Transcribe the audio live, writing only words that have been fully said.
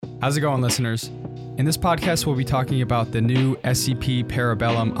How's it going, listeners? In this podcast, we'll be talking about the new SCP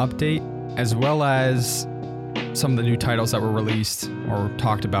Parabellum update, as well as some of the new titles that were released or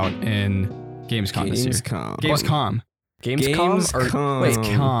talked about in Gamescom this year. Gamescom. Gamescom? Wait,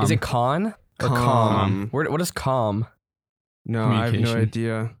 com. Is it con? Or Com. What is com? No, I have no Communication.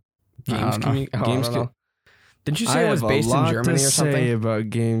 idea. I don't know. I don't know. Didn't you I say it was have based a lot in Germany to or say something? about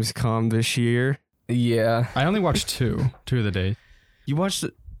Gamescom this year. Yeah. I only watched two of the days. You watched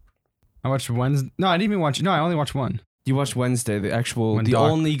it. I watched Wednesday. No, I didn't even watch. No, I only watched one. You watched Wednesday, When the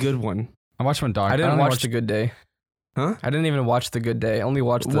Doc- only good one. I watched one doc. I didn't only watch watched- The Good Day. Huh? I didn't even watch The Good Day. I only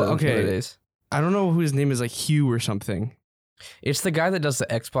watched the Well, okay. other days. I don't know who his name is, like Hugh or something. It's the guy that does the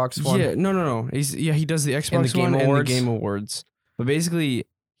Xbox one. Yeah, no. He does the Xbox Game one Awards? and the Game Awards. But basically,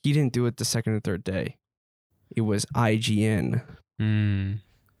 he didn't do it the second or third day. It was IGN. Hmm.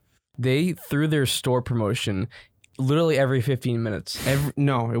 They threw their store promotion literally every 15 minutes.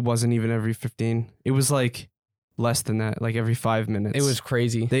 No, it wasn't even every 15. It was like less than that, like every 5 minutes. It was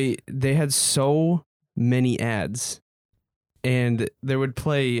crazy. They had so many ads, and they would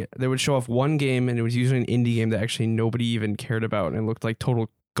show off one game, and it was usually an indie game that actually nobody even cared about and looked like total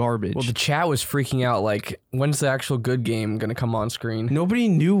garbage. Well, the chat was freaking out like, when's the actual good game going to come on screen? Nobody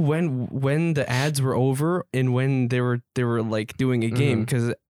knew when the ads were over and when they were like doing a game,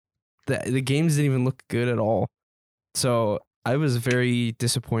 because the games didn't even look good at all. So I was very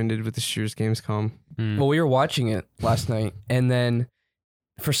disappointed with this year's Gamescom. Well, we were watching it last night, and then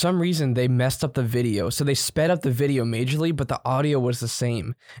for some reason they messed up the video. So they sped up the video majorly, but the audio was the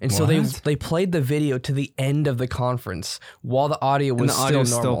same. And so What? they played the video to the end of the conference while the audio was And the audio's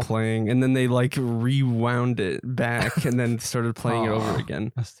still still normal. playing, and then they like rewound it back and then started playing it over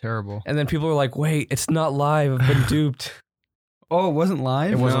again. That's terrible. And then people were like, "Wait, it's not live. I've been duped." Oh, it wasn't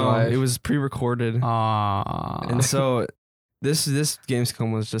live? It wasn't live. It was pre-recorded. Ah. And so this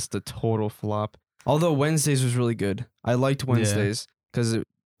Gamescom was just a total flop. Although Wednesdays was really good. I liked Wednesdays because it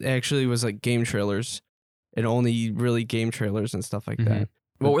actually was like game trailers and only really game trailers and stuff like that.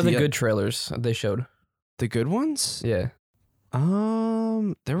 What were the the- good trailers they showed? The good ones? Yeah.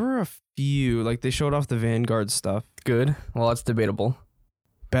 There were a few. Like they showed off the Vanguard stuff Good. Well, that's debatable.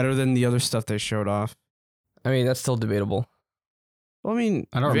 better than the other stuff they showed off. I mean, that's still debatable. Well, I mean,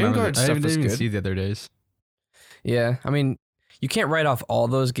 I don't Vanguard remember. I stuff didn't was even good. see the other days. Yeah. I mean, you can't write off all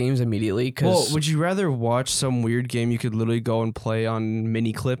those games immediately Well, because would you rather watch some weird game you could literally go and play on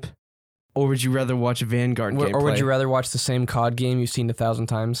Miniclip? Or would you rather watch Vanguard gameplay? or would you rather watch the same COD game you've seen 1,000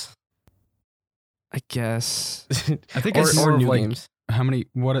 times? I guess. I think or, it's more or of new like games.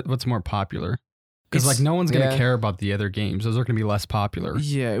 what's more popular. Because It's- like no one's gonna yeah. care about the other games. Those are gonna be less popular.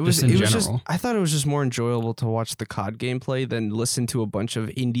 Yeah, it was. Just in It was just. general. I thought it was just more enjoyable to watch the COD gameplay than listen to a bunch of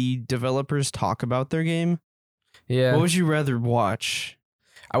indie developers talk about their game. Yeah. What would you rather watch?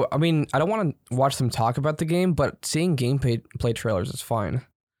 I mean, I don't want to watch them talk about the game, but seeing gameplay trailers is fine.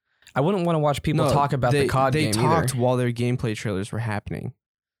 I wouldn't want to watch people talk about the COD They game talked either. while their gameplay trailers were happening.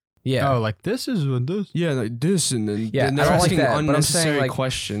 Yeah. Oh, like this is what this. Yeah, like this and then Yeah, then I they're don't like asking that, but I'm saying, unnecessary like-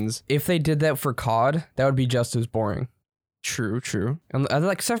 questions. If they did that for COD, that would be just as boring. True. And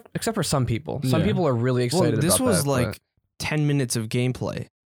like, except for some people. Some Yeah. people are really excited Well, this about was that, like but 10 minutes of gameplay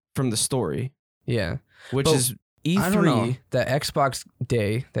from the story, yeah. which But is I don't know. E3, the Xbox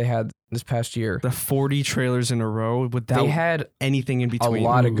day they had this past year, the 40 trailers in a row without they had anything in a between.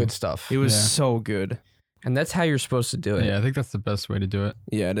 lot of Ooh. good stuff. It was Yeah. so good. And that's how you're supposed to do it. Yeah, I think that's the best way to do it.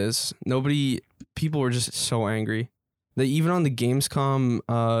 Yeah, it is. People were just so angry. They even on the Gamescom,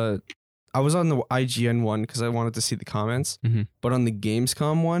 I was on the IGN one because I wanted to see the comments, Mhm. but on the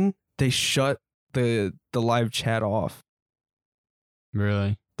Gamescom one, they shut the live chat off.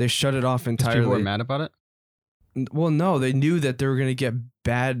 Really. They shut it off 'Cause entirely. people were mad about it. Well, no, they knew that they were gonna get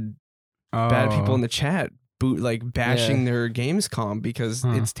bad people in the chat, bashing their Gamescom because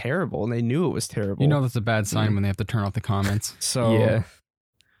Huh. it's terrible, and they knew it was terrible. You know that's a bad sign when they have to turn off the comments. so Yeah.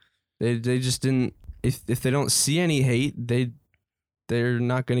 they just didn't. If they don't see any hate, they're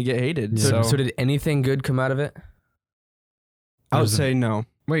not gonna get hated. Yeah. So did anything good come out of it? I would There's a- say no.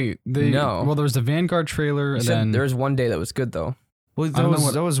 Wait, No. Well, there was the Vanguard trailer, You and said then there was one day that was good though. Well, I don't know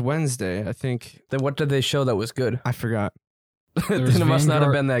what- that was Wednesday. I think Then what did they show that was good? I forgot. Then was it must not have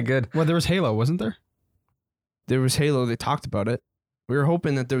Vanguard- been that good. well, there was Halo, wasn't there? There was Halo. They talked about it. We were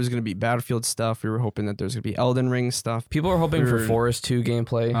hoping that there was gonna be Battlefield stuff. We were hoping that there was gonna be Elden Ring stuff. People are hoping for Weird. Forest 2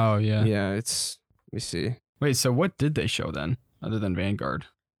 gameplay. Oh yeah. Yeah, it's. Let me see. Wait, so what did they show then, other than Vanguard?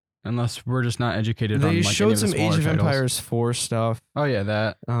 Unless we're just not educated on They like any showed of the some Age smaller of titles. Empires 4 stuff. Oh yeah,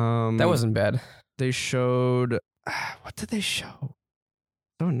 that. That wasn't bad. They showed. What did they show?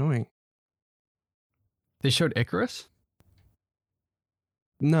 So annoying. They showed Icarus.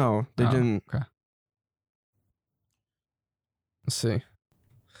 No, they Oh, didn't. Okay. Let's see.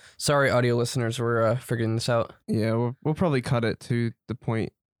 Sorry, audio listeners, we're figuring this out. Yeah, we'll probably cut it to the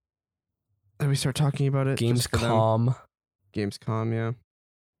point that we start talking about it. just for them. Gamescom. Gamescom,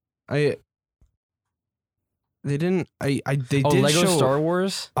 yeah. They didn't. They did Lego show Star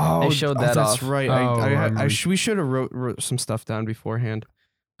Wars. Oh, They showed that that's off. right. Oh, I remember. We should have wrote some stuff down beforehand.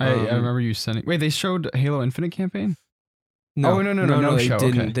 I remember you sending. Wait, they showed Halo Infinite campaign? No, Oh, no they show,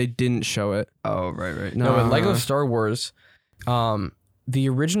 didn't. okay. They didn't show it. Oh, right. No, but Lego Uh, Star Wars, the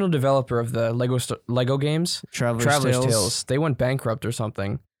original developer of the Lego games, Traveler's Tales, they went bankrupt or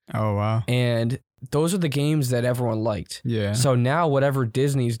something. Oh, wow. And those are the games that everyone liked. Yeah. So now whatever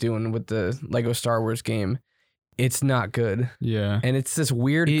Disney's doing with the Lego Star Wars game, it's not good. Yeah. And it's this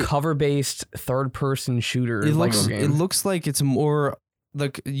weird cover-based third-person shooter Lego game. It looks like it's more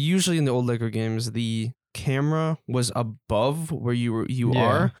like usually in the old Lego games, the camera was above where you Yeah.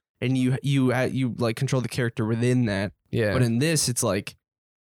 are, and you like control the character within that. Yeah. But in this, it's like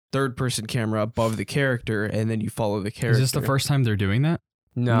third-person camera above the character, and then you follow the character. Is this the first time they're doing that?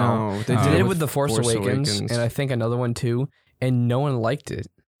 No, they Oh. did it with The Force Awakens, and I think another one too, and no one liked it.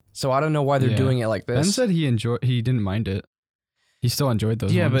 So I don't know why they're Yeah. doing it like Ben this. said he didn't mind it. He still enjoyed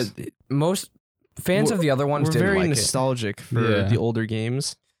those Yeah, ones. but Most fans of the other ones we're didn't very like nostalgic for Yeah. the older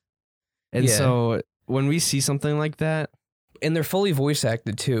games, and Yeah. so when we see something like that, it. And they're fully voice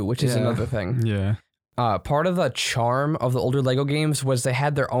acted too, which is Yeah. another thing. Yeah. Part of the charm of the older Lego games was they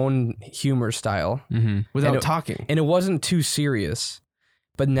had their own humor style, Mm-hmm. without And talking, and it wasn't too serious.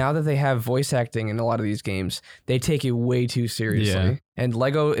 But now that they have voice acting in a lot of these games, they take it way too seriously. Yeah. And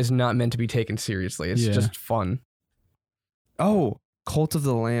Lego is not meant to be taken seriously. It's Yeah. just fun. oh, Cult of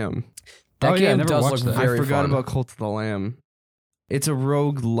the Lamb. That Oh, yeah, I game never does watched look that. very I forgot fun. about Cult of the Lamb. It's a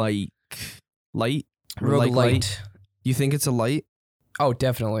roguelike. Light? Roguelite. You think it's a light? Oh,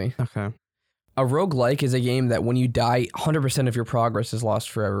 definitely. Okay. A roguelike is a game that when you die, 100% of your progress is lost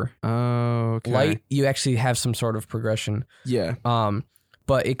forever. Oh, okay. Light, you actually have some sort of progression. Yeah.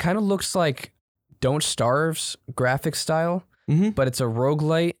 But it kind of looks like Don't Starve's graphic style, Mm-hmm. but it's a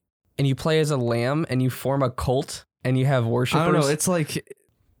roguelite, and you play as a lamb, and you form a cult, and you have worshippers. I don't know. It's like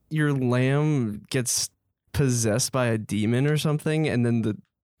your lamb gets possessed by a demon or something, and then the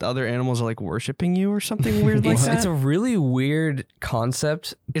other animals are like worshiping you or something weird like that. It's a really weird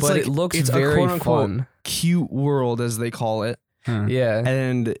concept, It's but like- it looks it's a very quote-unquote fun. cute world, as they call it, Huh. Yeah.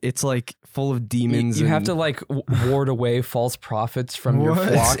 and it's like full of You, demons. you have and- to like ward away false prophets from your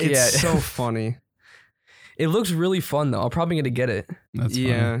What? flock. It's Yeah. so funny. It looks really fun though. I'm probably gonna get it. That's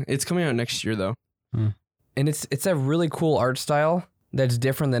Yeah, funny. it's coming out next year though. And it's a really cool art style that's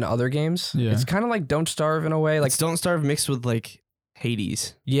different than other games. Yeah. It's kind of like Don't Starve in a way. Like Like Don't Starve mixed with like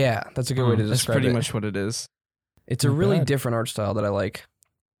Hades. yeah, that's a good way to That's describe pretty it. much what it is. It's a Not really bad. different art style that I like.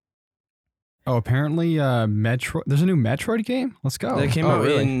 Oh, apparently, Metroid. There's a new Metroid game. Let's go. That came Oh, out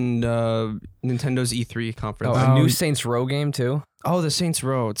really? in Nintendo's E3 conference. Oh, Oh, a new y- Saints Row game too. Oh, the Saints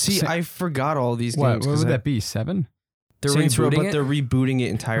Row. See, Sa- I forgot all these What? games. What 'cause would I- that be? 7? They're Saints Row, rebooting but it? they're rebooting it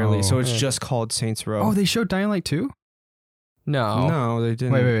entirely, Oh. so it's Yeah. just called Saints Row. Oh, they showed Dying Light 2? No, No, they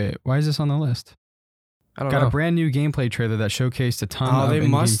didn't. Wait. Why is this on the list? I don't Got know. a brand new gameplay trailer that showcased a ton Oh, of they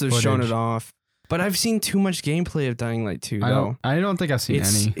in-game must have shown footage. it off. But I've seen too much gameplay of Dying Light 2, though. I don't think I've seen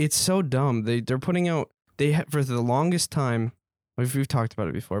any. It's so dumb. They're putting out for the longest time. We've talked about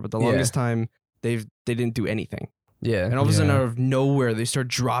it before, but the Yeah. longest time they didn't do anything. Yeah, And all of a sudden, Yeah. out of nowhere, they start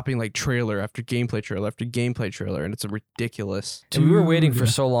dropping like trailer after gameplay trailer after gameplay trailer, and it's ridiculous. and we were waiting for Dude.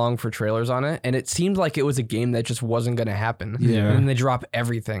 so long for trailers on it, and it seemed like it was a game that just wasn't gonna happen. Yeah. And then they drop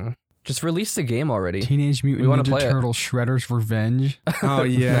everything. Just release the game already. Teenage Mutant We wanna Ninja play it. Turtle Shredder's Revenge. Oh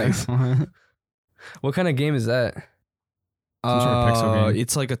yeah, Nice. What kind of game is that? Some sort of pixel game.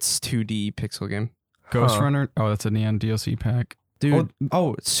 It's like a 2D pixel game, Ghost Huh. Runner. Oh, that's a Neon DLC pack. dude.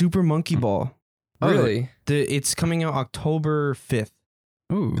 Oh, Super Monkey Ball. Really? It's coming out October 5th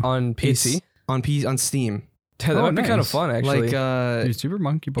Ooh. On PC? on Steam. That Oh, might be kind of nice. fun, actually. Like Dude, Super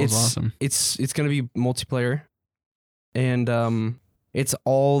Monkey Ball's it's awesome. it's gonna be multiplayer, and it's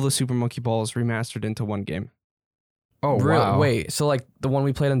all the Super Monkey Balls remastered into one game. Oh, Really? wow. Wait, so like the one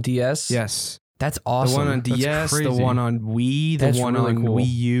we played on DS? Yes, That's awesome. the one on That's DS, the crazy. one on Wii, the That's one really on cool. Wii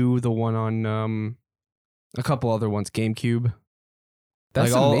U, the one on a couple other ones, GameCube.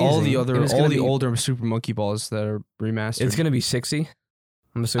 That's like all amazing. the other And it's all gonna the be- older Super Monkey Balls that are remastered. It's gonna be 60.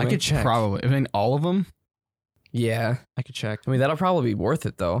 I'm assuming. I could check. Probably. I mean, all of them? Yeah. I could check. I mean, that'll probably be worth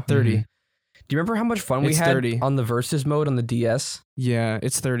it though. 30. Mhm. Do you remember how much fun we It's had 30. on the versus mode on the DS? Yeah,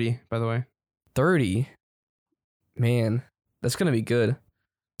 it's 30. By the way. 30. Man, that's gonna be good.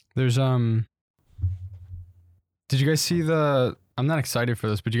 There's Did you guys see the I'm not excited for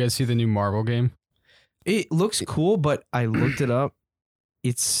this, but you guys see the new Marvel game? It looks cool, but I looked it up.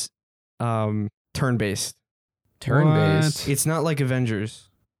 It's turn-based. Turn-based. It's not like Avengers.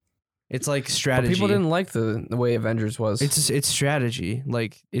 It's like But strategy. people didn't like the way Avengers was. It's strategy.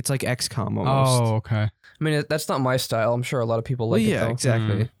 Like it's like XCOM almost. Oh, okay. I mean, that's not my style. I'm sure a lot of people Well, like it yeah, though.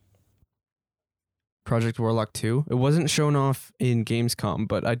 exactly. Mm. Project Warlock 2. It wasn't shown off in Gamescom,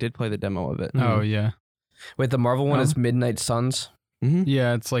 but I did play the demo of it. Mm. Oh, yeah. Wait, the Marvel one Oh. is Midnight Suns. Mm-hmm.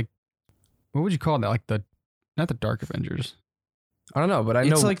 Yeah, it's like, what would you call that? Like not the Dark Avengers. I don't know, but I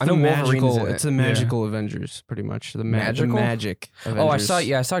know It's like I know the Wolverine is magical. in It's it. the magical Avengers, pretty much. The Magical? magic. Avengers. Oh,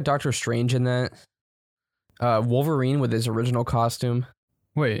 I saw Doctor Strange in that. Wolverine with his original costume.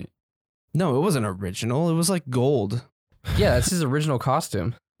 Wait, No, it wasn't original. It was like gold. Yeah, that's his original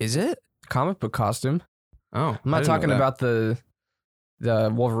costume. Is it? Comic book costume. Oh, I'm not talking about the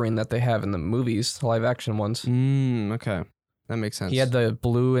Wolverine that they have in the movies, the live action ones. Okay, that makes sense. He had the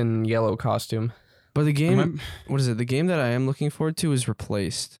blue and yellow costume. but the game. am What is it? The game that I am looking forward to is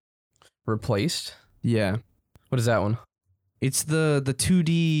Replaced. Replaced? Yeah, What is that one? it's the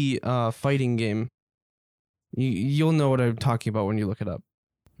 2D fighting game. You'll know what I'm talking about when you look it up.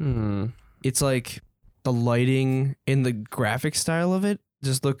 It's like the lighting and the graphic style of it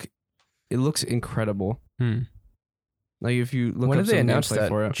it looks incredible. Like if you look When up did they some announce gameplay that?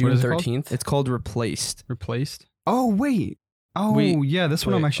 for it, June is it called? 13th? it's called Replaced. replaced? Oh, wait. Oh, Wait. yeah, this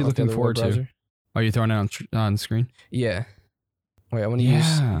one I'm Wait, actually I'll get looking the forward web to. browser. Oh, you throwing it on screen? Yeah. Wait, I want to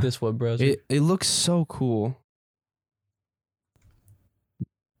Yeah. use this web browser. It looks so cool.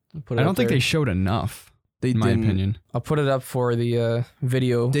 Put it I don't up think there. they showed enough, They in my didn't- opinion. I'll put it up for the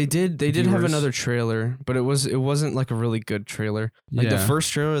video. They did have Viewers. another trailer, but it wasn't like a really good trailer. Like the Yeah.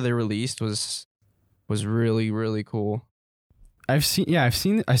 first trailer they released was really, really cool. I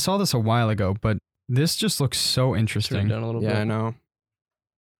saw this a while ago, but this just looks so Turn it interesting. down a little Yeah, I bit. know.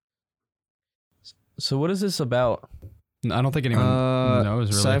 So what is this about? I don't think anyone knows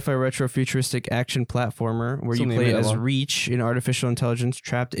really. Sci-fi retro futuristic action platformer where you Something play made as along. Reach, an artificial intelligence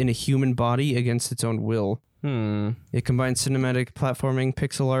trapped in a human body against its own will. It combines cinematic platforming,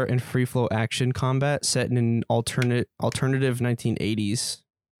 pixel art, and free flow action combat set in an alternative 1980s.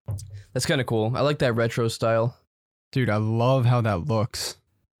 That's kind of cool. I like that retro style. Dude, I love how that looks.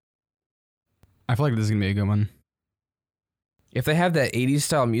 I feel like this is gonna be a good one. If they have that 80s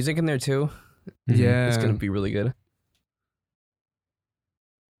style music in there too, Yeah, it's going to be really good.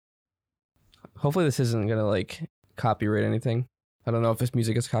 Hopefully this isn't going to like copyright anything. I don't know if this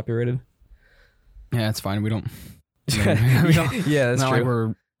music is copyrighted. Yeah, it's fine. We don't. yeah, we don't that's not true. like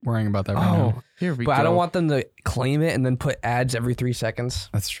we're worrying about that right now. Oh, here we But go. I don't want them to claim it and then put ads every 3 seconds.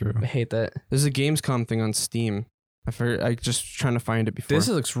 That's true. I hate that. There's a Gamescom thing on Steam. I just trying to find it before. This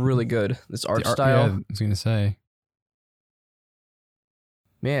looks really good. This art The style. Yeah, I was gonna say.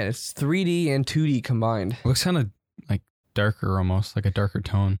 Man, it's 3D and 2D combined. It looks kind of like darker, almost like a darker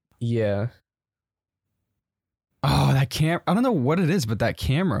tone. Yeah. Oh, that I don't know what it is, but that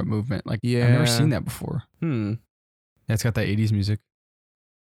camera movement. Like, I've Yeah. never seen that before. Yeah, Yeah, it's got that 80s music.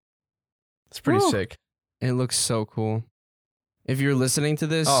 it's pretty Woo. sick. It looks so cool. If you're listening to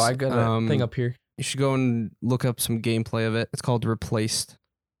this, Oh, I got a thing up here. You should go and look up some gameplay of it. It's called Replaced.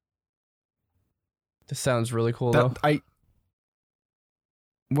 This sounds really cool though.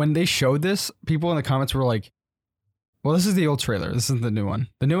 When they showed this, people in the comments were like, well, this is the old trailer. This is the new one.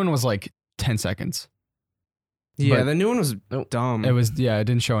 The new one was like 10 seconds. Yeah, But- the new one was Nope. dumb. It was, yeah, it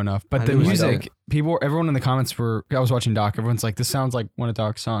didn't show enough. But I the didn't like music, everyone in the comments I was watching Doc, everyone's like, this sounds like one of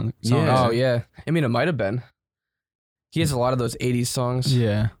Doc's songs. Yeah. Oh yeah. I mean, it might have been. He has a lot of those 80s songs.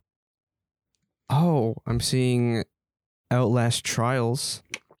 Yeah. Oh, I'm seeing Outlast Trials,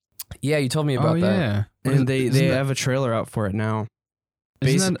 Yeah, you told me about that. Yeah. What and is- they isn't have a trailer out for it now.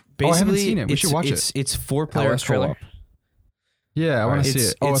 isn't that- Basically, I haven't seen it. We should watch it. It's 4-player Outlast trailer? co-op. Yeah, I want to see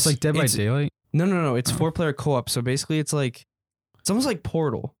It's- it. Oh, it's it's- like Dead by it's- Daylight. No. It's Oh. 4-player co-op. So basically, it's almost like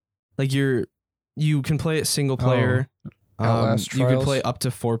Portal. Like you can play it single player. Outlast You can Trials? play up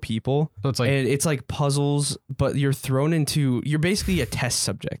to 4 people. So it's like, And it's like puzzles, but you're basically a test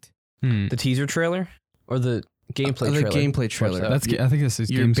subject. The teaser trailer or the gameplay The trailer? gameplay trailer. that? I think this is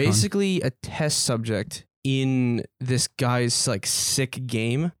You're Gamescom. basically a test subject in this guy's like sick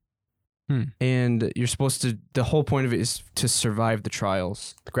game. And you're supposed to, the whole point of it is to survive the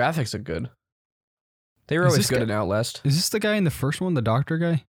trials. The graphics are good. They were Is always this good guy- in Outlast. Is this the guy in the first one, the doctor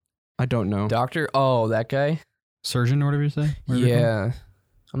guy? I don't know. Doctor? Oh, that guy? Surgeon or whatever you say? Whatever you call him? Yeah.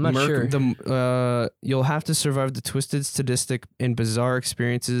 I'm not sure. You'll have to survive the twisted, sadistic, and bizarre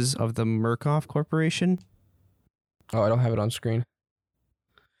experiences of the Murkoff Corporation. Oh, I don't have it on screen.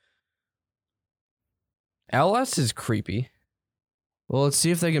 Outlast is creepy. Well, let's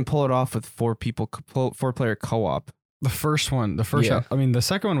see if they can pull it off with 4-player co-op. The first one, Yeah. I mean, the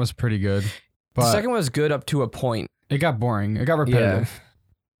second one was pretty good, but The second one was good up to a point. it got boring. It got repetitive.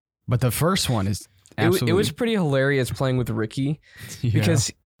 But the first one is absolutely. It was pretty hilarious playing with Ricky yeah. because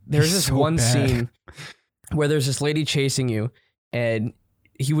there's He's this so one bad. scene where there's this lady chasing you, and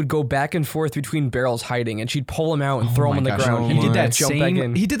he would go back and forth between barrels hiding, and she'd pull him out and Oh throw him my on the gosh, ground. He He'd did that jump back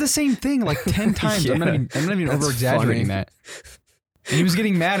in. He did the same thing like 10 times. I'm not even That's over exaggerating funny. that. And he was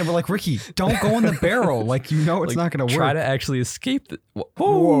getting mad, and we're like, Ricky, don't go in the barrel. Like, you know, it's Like, not going to work. Try to actually escape.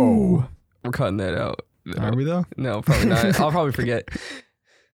 Whoa. We're cutting that out. Are we though? No, probably not. I'll probably forget.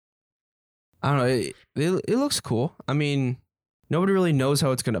 I don't know. It looks cool. I mean, nobody really knows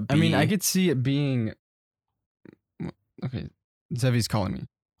how it's gonna be. I mean, I could see it being. Okay, Zevi's calling me.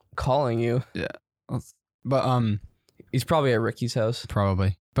 Calling you. But He's probably at Ricky's house.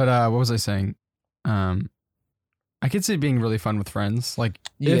 probably. But what was I saying? I could see it being really fun with friends. Like,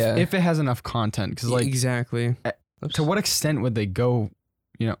 if it has enough content, because like, exactly. to what extent would they go?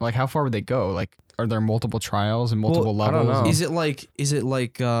 You know, like how far would they go? Like, are there multiple trials and multiple I don't levels? know. Is it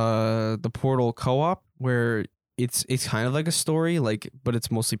like the Portal co-op where it's kind of like a story, like, but it's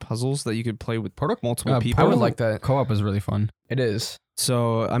mostly puzzles that you could play with multiple people. I would like that. Co-op is really fun. It is.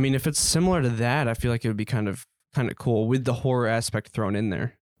 So I mean, if it's similar to that, I feel like it would be kind of cool with the horror aspect thrown in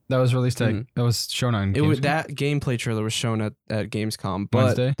there. That was released at. Mhm. That was shown on. It was Gamescom. that gameplay trailer was shown at Gamescom, but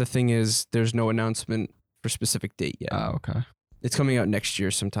Wednesday? the thing is, there's no announcement for specific date yet. Oh, okay. It's coming out next year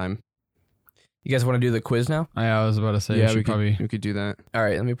sometime. You guys want to do the quiz now? I was about to say. Yeah, we should we could do that. All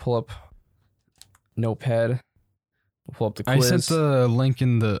right, let me pull up Notepad. We'll pull up the I quiz. sent the link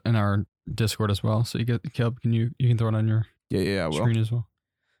in our Discord as well, so you get Caleb. You can throw it on your Yeah, I will. screen as well.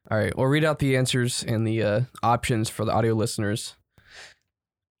 All right, we'll read out the answers and the options for the audio listeners.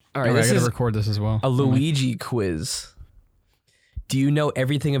 All right, I this gotta is record this as well. a Luigi quiz. Do you know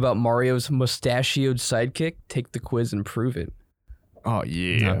everything about Mario's mustachioed sidekick? Take the quiz and prove it. Oh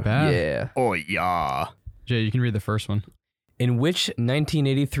Not bad. Yeah. Oh yeah. Jay, you can read the first one. In which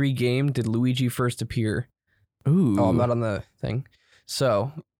 1983 game did Luigi first appear? Ooh. Oh, I'm not on the thing.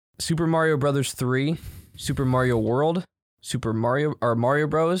 So, Super Mario Brothers 3, Super Mario World, Mario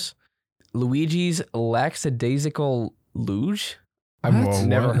Bros, Luigi's Lackadaisical Luge. I've Whoa,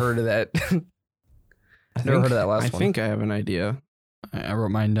 never what? heard of that. I never heard of that last I one. think I have an idea. I wrote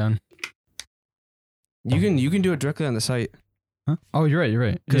mine down. You can do it directly on the site Huh? Oh, you're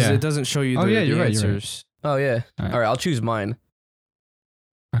right. because Yeah. it doesn't show you Oh, the, yeah, the you're right, you're right. answers. Oh yeah. All right. All right, I'll choose mine.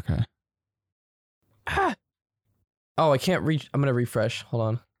 Okay. Oh, I can't reach. I'm gonna refresh. Hold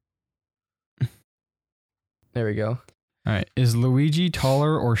on. There we go. All right. Is Luigi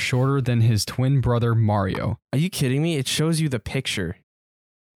taller or shorter than his twin brother Mario? Are you kidding me? It shows you the picture.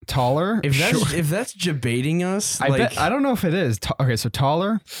 Taller? If that's Short- if that's debating us, I bet. I don't know if it is. Okay, so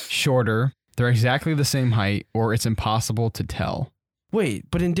taller, shorter. They're exactly the same height, or it's impossible to tell. wait,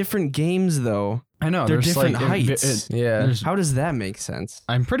 but in different games though, I know. they're there's different like, heights. Yeah. there's- How does that make sense?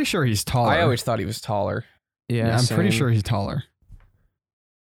 I'm pretty sure he's taller. I always thought he was taller. Yeah, I'm pretty same. sure he's taller.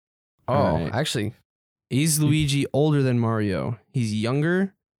 Oh, Alright. actually, Is Luigi older than Mario? He's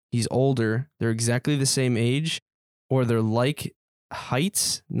younger. He's older. They're exactly the same age, or they're like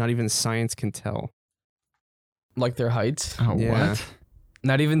heights. Not even science can tell. like their heights. Oh, Yeah.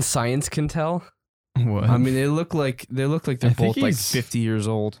 Not even science can tell. What? I mean, they look like they're I both think like he's- 50 years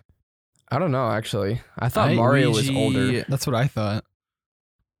old. I don't know. Actually, I thought I- Mario was Luigi- older. that's what I thought.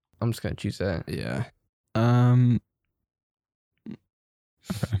 I'm just gonna choose that. Yeah, Um.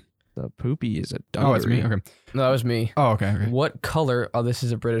 the poopy is a Oh, it's me. dungaree. Okay. No, that was me. Oh, okay. Okay. What color? Oh, this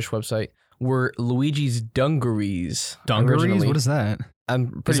is a British website. Were Luigi's dungarees? Dungarees? originally? What is that? I'm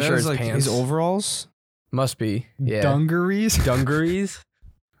Is pretty that sure his, it's like pants. his overalls. Must be. Yeah. Dungarees? Dungarees?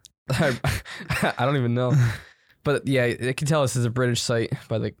 I don't even know. But yeah, I can tell this is a British site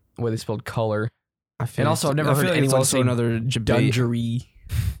by the way they spelled color. I feel And also, I've never I feel heard like it's anyone also say another debate. Dungaree.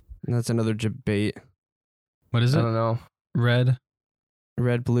 That's another debate. What is I it? don't know. Red.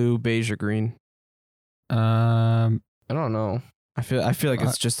 Red, blue, beige, or green. Um. I don't know. I feel like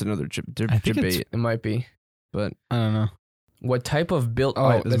it's just another I think it's- debate. It might be. But I don't know. What type of build? Oh, Oh,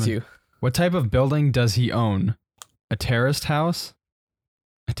 wait, this that's is you. What type of building does he own? A terraced house?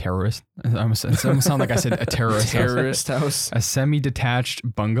 A terrorist? It almost sound like I said a terrorist. house. terrorist house. A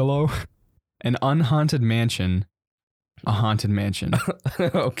semi-detached bungalow? An unhaunted mansion? A haunted mansion?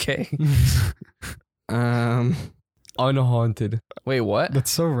 Okay. Unhaunted. Wait, what?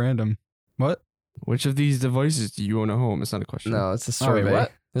 That's so random. What? Which of these devices do you own at home? It's not a question. No, it's a Oh, wait, survey.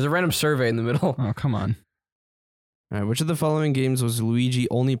 what? There's a random survey in the middle. Oh, come on. All right. Which of the following games was Luigi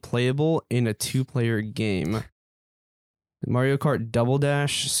only playable in a 2-player game? Mario Kart Double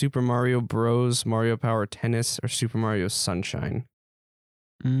Dash, Super Mario Bros, Mario Power Tennis, or Super Mario Sunshine?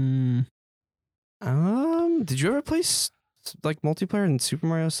 Mm, Did you ever play like multiplayer in Super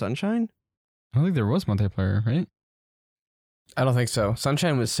Mario Sunshine? I don't think there was multiplayer, right? I don't think so.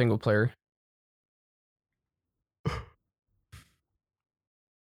 Sunshine was single player.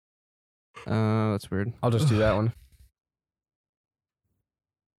 That's weird. I'll just do that one.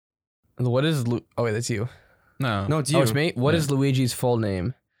 What is oh wait, that's you. No. No, it's you. Oh, it's me. What is Luigi's full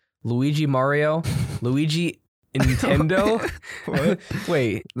name? Luigi Mario? Luigi Nintendo? What?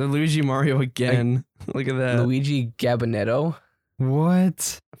 Wait, The Luigi Mario again. Look at that. Luigi Gabinetto?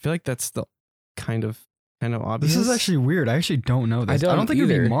 What? I feel like that's the kind of obvious. This is actually weird. I actually don't know this. I don't think it'd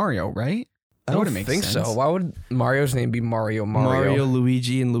either. be Mario, right? I That don't wouldn't make think sense. so. Why would Mario's name be Mario? Mario,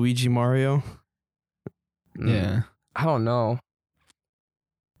 Luigi, and Luigi Mario. Yeah. I don't know.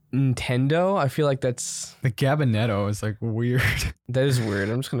 Nintendo? I feel like that The Gabinetto is like weird. is weird.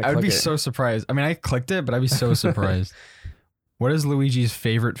 I'm just gonna I would click be it. so surprised. I mean, I clicked it, but I'd be so surprised. What is Luigi's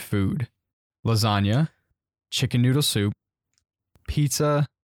favorite food? Lasagna, chicken noodle soup, pizza,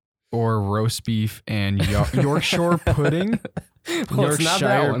 or roast beef and Yorkshire pudding? Well, it's not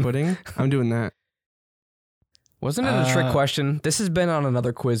that Yorkshire one. pudding. I'm doing that. Wasn't it a trick question? This has been on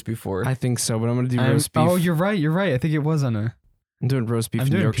another quiz before. I think so, but I'm gonna do roast beef. Oh, you're right. You're right. I think it was on a. I'm doing roast beef I'm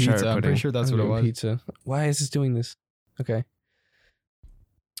and doing Yorkshire pizza. I'm pudding. pretty sure that's I'm what it doing was. Pizza. Why is this doing this? Okay.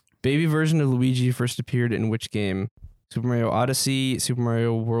 Baby version of Luigi first appeared in which game? Super Mario Odyssey, Super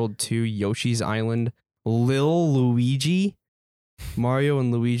Mario World 2, Yoshi's Island, Lil Luigi, Mario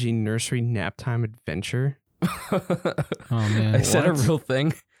and Luigi Nursery Naptime Adventure. Oh man. Is that a What? real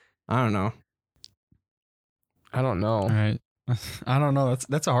thing? I don't know. I don't know. All right. I don't know.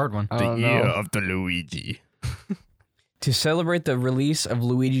 That's a hard one. I don't know. of the Luigi. To celebrate the release of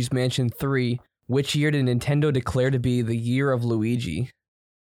Luigi's Mansion 3, which year did Nintendo declare to be the year of Luigi?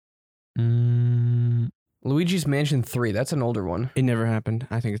 Luigi's Mansion 3, that's an older one. It never happened.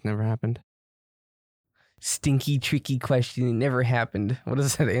 I think it's never happened. Stinky, tricky question. It never happened. What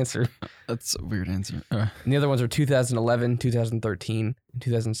does that answer? That's a weird answer. And the other ones are 2011, 2013, and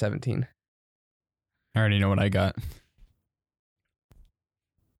 2017. I already know what I got.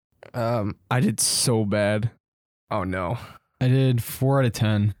 I did so bad. Oh no. I did 4 out of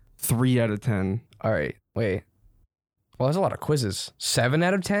 10. 3 out of 10. All right, wait. Well, there's a lot of quizzes. 7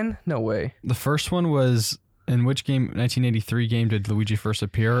 out of 10? No way. The first one was in which game? 1983 game did Luigi first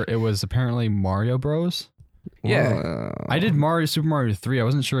appear? It was apparently Mario Bros. Yeah. Wow. I did Super Mario 3. I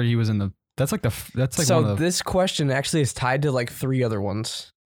wasn't sure he was in the. That's like that's like So one of the. this question actually is tied to like 3 other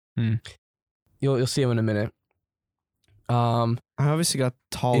ones. Hmm. You'll see them in a minute. I obviously got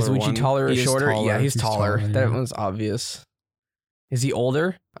taller. Is Luigi one. taller or He is shorter? Yeah, he's He's taller. taller, That yeah. one's obvious. Is he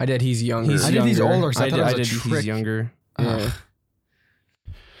older? I did. He's younger. He's I did these younger. older 'cause I thought it was a did. trick. He's younger. Yeah.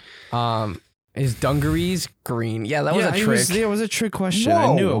 Is Dungarees green? Yeah, that was a trick. It was a trick question.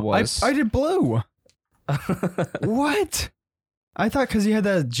 I knew it was. I did blue. What? I thought because he had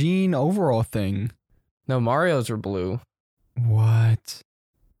that jean overall thing. No, Mario's were blue. What?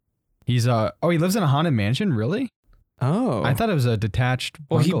 He's oh, he lives in a haunted mansion. Really? Oh. I thought it was a detached.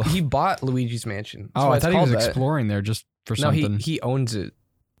 Well, bungalow. he bought Luigi's Mansion. That's Oh, why I it's thought he was called that. exploring there just for No, something. he owns it.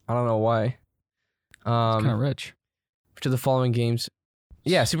 I don't know why. kind of rich. To the following games.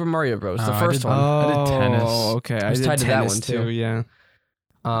 Yeah, Super Mario Bros. The I first did- one. I did tennis. Oh, okay. I was did tied to that tennis one, too. Yeah.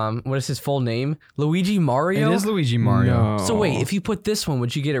 What is his full name? Luigi Mario? It is Luigi Mario. No. So wait, if you put this one,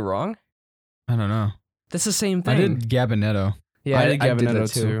 would you get it wrong? I don't know. That's the same thing. I did Gabinetto. Yeah, I did that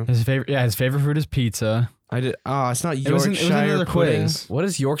Gabinetto too. His favorite food is pizza. I did. Oh, it's not It was Yorkshire another pudding. quiz. What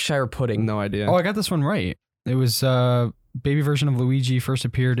is Yorkshire pudding? No idea. Oh, I got this one right. It was baby version of Luigi first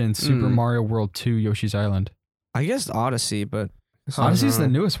appeared in Super Mario World 2 Yoshi's Island. I guess Odyssey, but Odyssey's the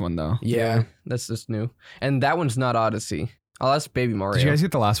newest one though. Yeah, that's just new. And that one's not Odyssey. Oh, that's Baby Mario. Did you guys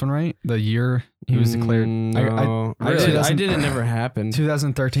get the last one right? The year he was declared. No, I Really? did. I 2000 did. It never happened.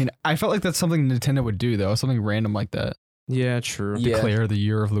 2013. I felt like that's something Nintendo would do though. Something random like that. Yeah, true. Yeah. Declare the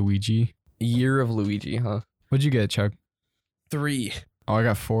year of Luigi. Year of Luigi, huh? What'd you get, Chuck? 3. Oh, I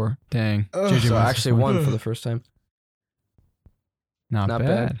got 4. Dang. Ugh. JJ So wins I actually this one. won for the first time. Not not bad.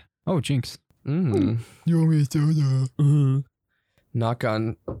 bad. Oh, Jinx. Mm. You want me to do that? Knock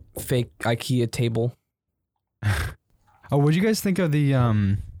on fake IKEA table. Oh, what'd you guys think of the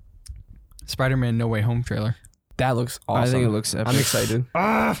Spider-Man No Way Home trailer? That looks awesome. I think it looks epic. I'm excited.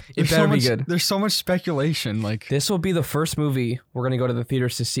 It better be good. There's so much speculation. Like, This will be the first movie we're gonna go to the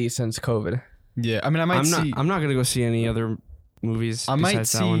theaters to see since COVID. yeah. I mean, I might I'm not. see. I'm not gonna go see any other movies. I might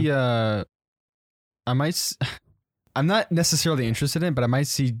besides that one. see. I might. I'm not necessarily interested in it, but I might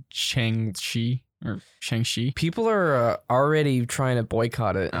see Shang-Chi or Shang-Chi. People are already trying to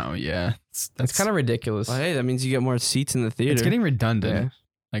boycott it. Oh yeah, It's kind of ridiculous. Well, hey, that means you get more seats in the theater. it's getting redundant, Yeah.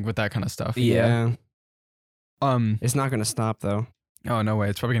 like with that kind of stuff. Yeah. It's not gonna stop though. Oh no way,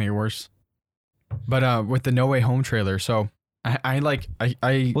 it's probably gonna get worse. But with the No Way Home trailer, so I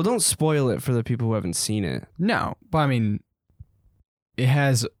Well, don't spoil it for the people who haven't seen it. no, but I mean, it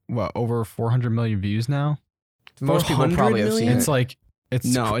has what over 400 million views now. Most people 400 probably have seen million? it. It's like it's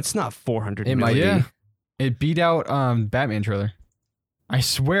No, it's not 400 It might million. be. It beat out Batman trailer. I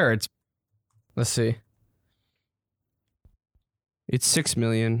swear it's Let's see. It's 6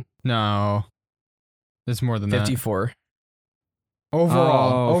 million. no. It's more than 54. that.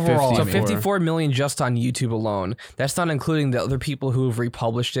 Overall, 50 So more. 54 million just on YouTube alone. That's not including the other people who have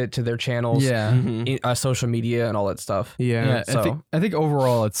republished it to their channels, Yeah. Mhm. social media, and all that stuff. Yeah. Yeah, so- I think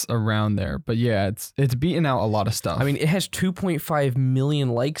overall it's around there, but yeah, it's beaten out a lot of stuff. I mean, it has 2.5 million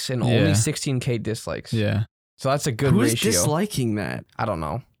likes and Yeah. only 16K dislikes. yeah, So that's a good Who's ratio. disliking that? I don't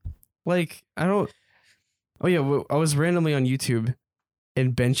know. Like, I don't. Oh yeah, I was randomly on YouTube,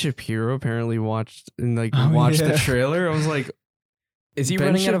 and Ben Shapiro apparently watched Oh, watched yeah. the trailer. I was like, Is he Ben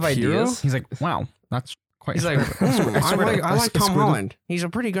running out of Shapiro? ideas? he's like, wow, that's quite. he's like, I like Tom Holland. He's a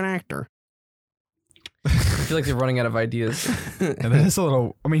pretty good actor. I feel like they're running out of ideas. Yeah, that is a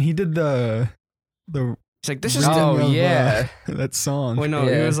little. I mean, he did the He's like, this is. Oh, of, yeah. that song. Wait, no,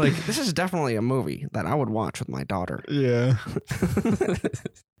 he Yeah. was like, this is definitely a movie that I would watch with my daughter. Yeah.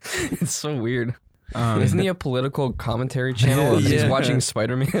 It's so weird. Um, Isn't he a political commentary channel? If He's Yeah. watching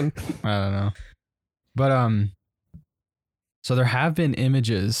Spider-Man. I don't know. But so there have been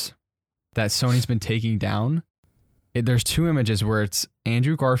images that Sony's been taking down. There's two images where it's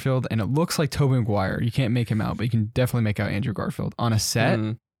Andrew Garfield and it looks like Tobey Maguire. You can't make him out, but you can definitely make out Andrew Garfield on a set.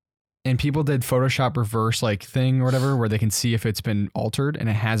 Mm. And people did Photoshop reverse like thing or whatever where they can see if it's been altered, and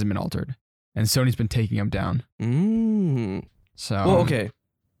it hasn't been altered. And Sony's been taking them down. Mm. So Well, okay.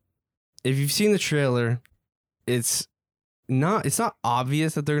 If you've seen the trailer, it's not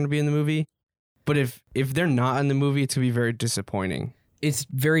obvious that they're going to be in the movie, but if they're not in the movie, it's going to be very disappointing. It's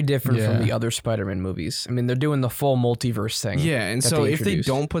very different Yeah. from the other Spider-Man movies. I mean, they're doing the full multiverse thing. Yeah, and that so they if they introduced.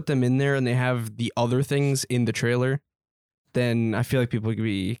 don't put them in there and they have the other things in the trailer, then I feel like people could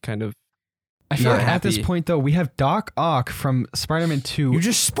be kind of I feel not like at this happy. point though, we have Doc Ock from Spider-Man 2 you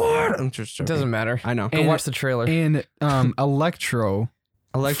just spoiled. I'm just It joking. doesn't matter. I know. Go And- watch the trailer. and Electro.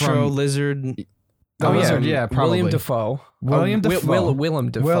 Electro, from- Lizard, Oh, Lizard, yeah, William probably. Dafoe. William Dafoe. Willem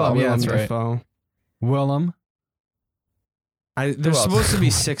Dafoe. Willem, yeah, that's right. Dafoe. Willem. There's else? supposed to be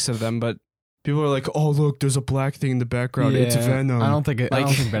 6 of them, but people are like, "Oh, look, there's a black thing in the background. It's Yeah. Venom." I don't think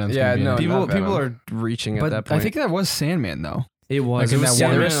Venom's Yeah, gonna be in no, it. people not people Venom. are reaching at But that point. I think that was Sandman though. it was. like It in was that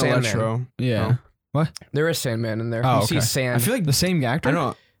one- Sandman There is and Sandman. Electro. Yeah. There is Sandman in there. Oh, You see okay. Sand. I feel like The same actor? I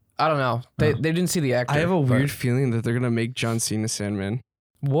don't. I don't know. They didn't see the actor. I have a but- weird feeling that they're gonna make John Cena Sandman.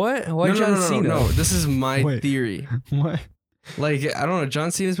 What? Why no, John no, no, Cena? No, this is my Wait. theory. What? Like, I don't know.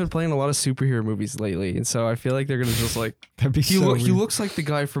 John Cena's been playing a lot of superhero movies lately, and so I feel like they're gonna just like That'd be he so he weird. looks like the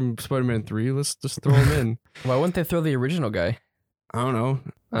guy from Spider-Man 3. Let's just throw him in. Why wouldn't they throw the original guy? I don't know.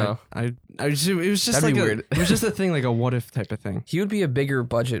 Oh. I just, it was just That'd like be a, weird. it was just a thing, like a what if type of thing. He would be a bigger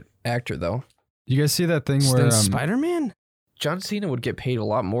budget actor though. You guys see that thing where Then Spider-Man? John Cena would get paid a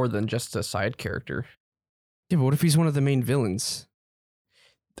lot more than just a side character. Yeah, but what if he's one of the main villains?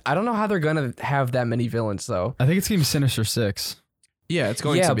 I don't know how they're gonna have that many villains though. I think it's gonna be Sinister Six. Yeah, it's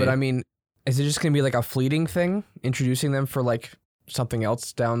going Yeah, to be. but I mean, is it just gonna be like a fleeting thing, introducing them for like something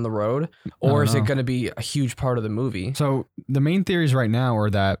else down the road, or don't is it know. gonna be a huge part of the movie? So the main theories right now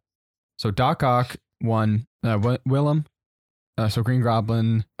are that Doc Ock won, Willem, so Green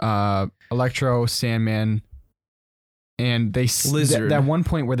Goblin, Electro, Sandman, and they Lizard. that one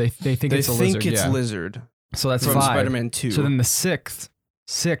point where they think they it's a think lizard. it's yeah. Lizard So that's from 5. Spider-Man 2. So then the sixth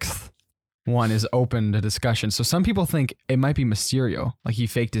one is open to discussion. So some people think it might be Mysterio, like he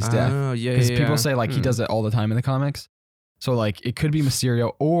faked his death. Oh, yeah, Because yeah, people yeah. say like he does it all the time in the comics. So like it could be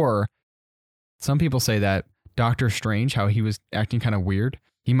Mysterio, or some people say that Doctor Strange, how he was acting kind of weird,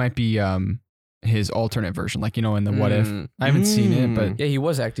 he might be his alternate version, like in the What If. Mm. I haven't seen it, but Yeah, he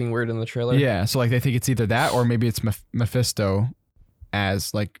was acting weird in the trailer. yeah. So like they think it's either that or maybe it's Mephisto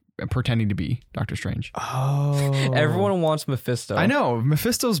as like pretending to be Doctor Strange. Oh. Everyone wants Mephisto. I know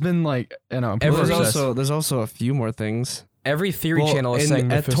Mephisto's been like people Well, Every- there's obsessed. also a few more things. Every theory Well, channel is and saying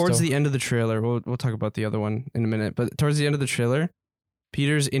Mephisto. towards the end of the trailer, we'll talk about the other one in a minute. But towards the end of the trailer,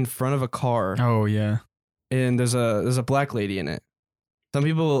 Peter's in front of a car, Oh yeah. and there's a black lady in it. Some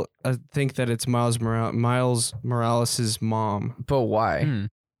people think that it's Miles Morales' mom. But why? Hmm.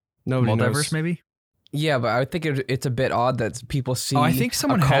 Nobody knows. Multiverse maybe. Yeah, but I think it's a bit odd that people see I think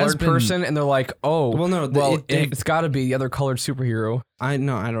someone a has colored been- person and they're like, oh, Well, no, it's got to be the other colored superhero. I don't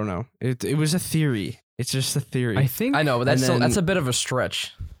know. It was a theory. It's just a theory. I think I know, but that's And then- that's a bit of a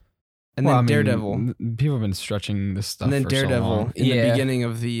stretch. and well, then I mean, Daredevil. People have been stretching this stuff. And then for so Daredevil long. in the Yeah. beginning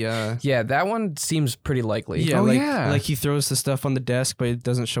of the Yeah, that one seems pretty likely. yeah, Oh, like, yeah. like he throws the stuff on the desk, but it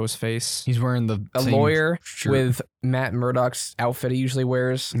doesn't show his face. He's wearing the A same lawyer shirt. with Matt Murdock's outfit he usually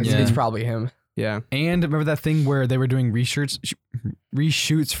wears. Yeah. It's probably him. Yeah, And remember that thing where they were doing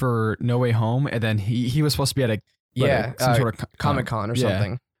reshoots for No Way Home, and then he was supposed to be at some sort of Comic Con or yeah.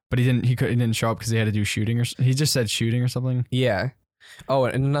 something. but he didn't show up because they had to do shooting he just said shooting or something. Yeah. Oh,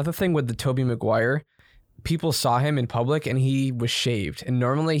 and another thing with the Tobey Maguire, people saw him in public and he was shaved. And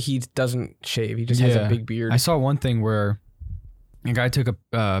normally he doesn't shave. He just has a Yeah. big beard. I saw one thing where a guy took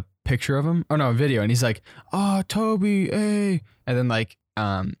a picture of him, a video, and he's like, "Oh, Toby, hey," and then like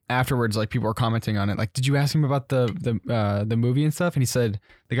afterwards, like people were commenting on it, like, "Did you ask him about the movie and stuff?" And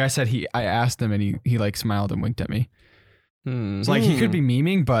the guy said I asked him, and he like smiled and winked at me. It's like he could be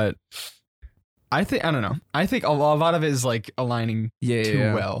memeing, but I don't know. I think a lot of it is like aligning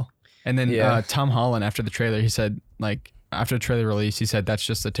too well. And then Yeah. Tom Holland, after the trailer, he said, like, after the trailer release, he said that's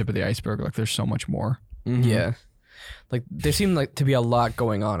just the tip of the iceberg. Like, there's so much more. Mhm. Yeah. Like there seemed like to be a lot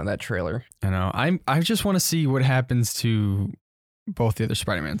going on in that trailer. I know. I just want to see what happens to both the other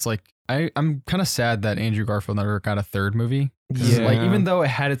Spider-Mans. Like, I'm kind of sad that Andrew Garfield never got a third movie. 'Cause, like, even though it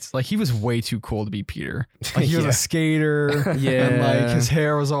had its, like, he was way too cool to be Peter. Like, he was Yeah. a skater. Yeah. And, like, his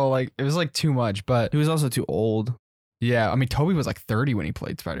hair was all, like, it was, like, too much. But, he was also too old. yeah, I mean, Toby was, like, 30 when he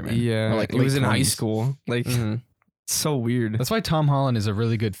played Spider-Man. Yeah, Or, like, he was late in high 20s. school. Like, Mhm. so weird. That's why Tom Holland is a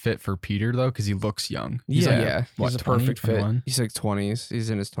really good fit for Peter, though, because he looks young. He's Yeah. like, Yeah. what, He's a 20, perfect fit. 21? He's like 20s. He's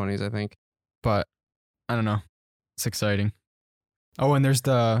in his 20s, I think. But I don't know. It's exciting. Oh, and this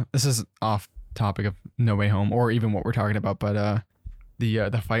is off topic of No Way Home or even what we're talking about, but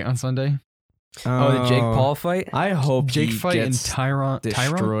the fight on Sunday. Oh, the Jake Paul fight? I hope Jake he fight and gets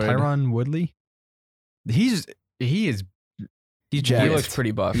destroyed. Tyron Woodley. He is He's He jacked. looks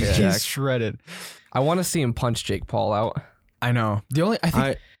pretty buff. He's Yeah. jacked. he's shredded. I want to see him punch Jake Paul out. I know. The only I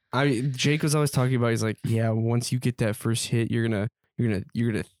think Jake was always talking about. He's like, yeah, once you get that first hit, you're gonna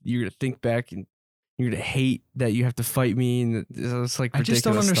think back and you're gonna hate that you have to fight me, and it's like I just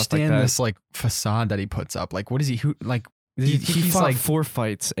don't ridiculous stuff like understand that. this like facade that he puts up. Like, what is he? Who like? He He's fought like 4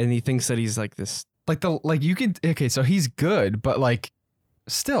 fights, and he thinks that he's like this. you can okay. So he's good, but like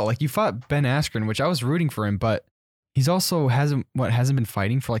still like you fought Ben Askren, which I was rooting for him, but he's also hasn't been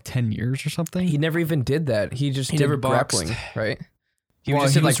fighting for like 10 years or something. He never even did that. He just He did never boxed. grappling, right? He Well,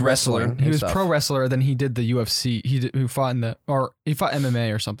 just he did like was wrestling. He and was stuff. pro wrestler, then he did the UFC. He fought he fought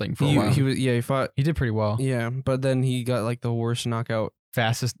MMA or something for a while. He fought. He did pretty well. Yeah, but then he got like the worst knockout.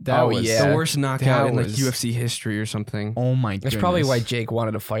 Fastest. That Oh, was yeah. The worst knockout in like was- UFC history or something. Oh my god. That's probably why Jake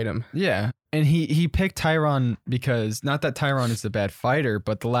wanted to fight him. Yeah, and he picked Tyron because not that Tyron is the bad fighter,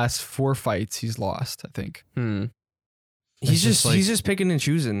 but the last 4 fights he's lost. I think. He's just like- he's just picking and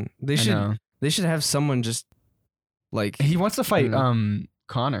choosing. I know. They should have someone just like He wants to fight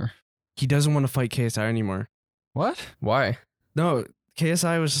Connor. he doesn't want to fight KSI anymore. What? Why? No,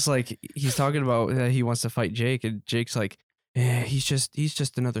 KSI was just like he's talking about that he wants to fight Jake, and Jake's like, he's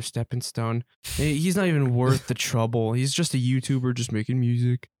just another stepping stone. He's not even worth the trouble. He's just a YouTuber just making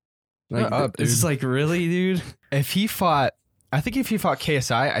music. Like, Shut up, it's dude. like, really, dude? If he fought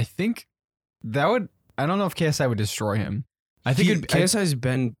KSI, I think that would. I don't know if KSI would destroy him. I think KSI's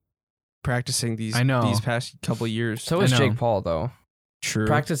been practicing these past couple years. So I is know. Jake Paul though. True.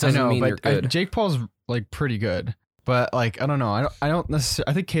 Practice I doesn't know, mean but you're good. Jake Paul's like pretty good, but like I don't know. I don't necessarily.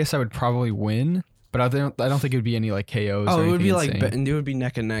 I think KSI would probably win, but I don't think it would be any like KOs. Oh, or it would be anything like insane. it would be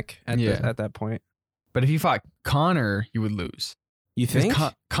neck and neck at Yeah. at that point. But if you fought Connor, you would lose. You 'Cause think?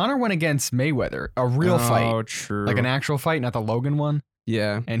 Connor went against Mayweather, a real fight, Oh, true. like an actual fight, not the Logan one,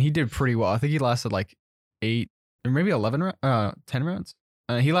 yeah. and he did pretty well. I think he lasted like 8 or maybe 10 rounds.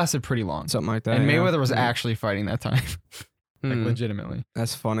 He lasted pretty long. Something like that. And yeah. Mayweather was Yeah. actually fighting that time, like Hmm. legitimately.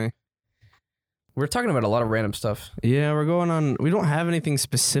 That's funny. We're talking about a lot of random stuff. Yeah, we're going on. We don't have anything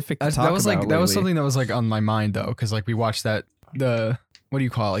specific to talk That was about. like that was lately. something that was like on my mind though, because like we watched the what do you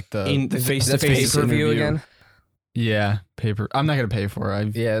call it? Like the In the Is it face-to-face pay-per-view interview. again. yeah paper. I'm not gonna pay for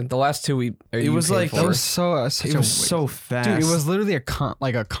it. Yeah, the last 2 weeks. It was like- That was so such It a was waste. so fast. Dude, it was literally a concert,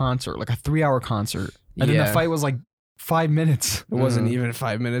 like a 3-hour concert, and then Yeah. the fight was like 5 minutes. It wasn't Mhm. even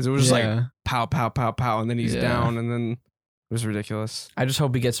 5 minutes. It was just like Yeah. pow, pow, pow, pow, and then he's Yeah. down, and then it was ridiculous. I just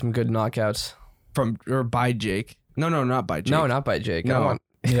hope he gets some good knockouts. From or by Jake. No, not by Jake. No, not by Jake. I No. want.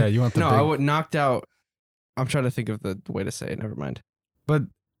 Yeah, you want the No, big, I would knocked out. I'm trying to think of the way to say it. Never mind. but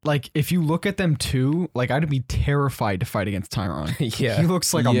like if you look at them too, like I'd be terrified to fight against Tyron. Yeah. He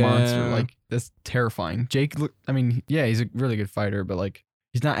looks like a monster. Yeah. Like that's terrifying. Jake, I mean, yeah, he's a really good fighter, but like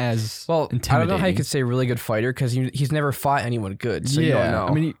he's not as Well, I intimidating. don't know how you could say really good fighter because he's never fought anyone good, so you don't know.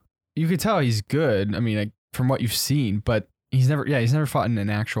 I mean, you could tell he's good. I mean, like, from what you've seen, but he's never fought an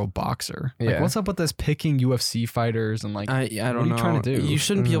actual boxer. Like, Yeah. what's up with this picking UFC fighters and like? I what don't are you know. trying to do? You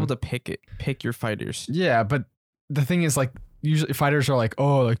shouldn't be Mhm. able to pick your fighters. Yeah, but the thing is, like, usually fighters are like,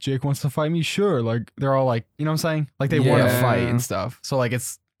 oh, like Jake wants to fight me, sure. Like they're all like, you know what I'm saying? Like they want to Yeah. fight and stuff. So like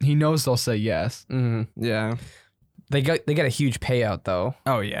he knows they'll say yes. Mhm. Yeah. They get a huge payout though.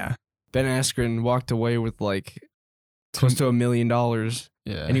 Oh yeah, Ben Askren walked away with like close to $1 million,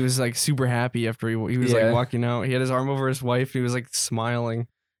 yeah. and he was like super happy after he was Yeah. like walking out. He had his arm over his wife. And he was like smiling.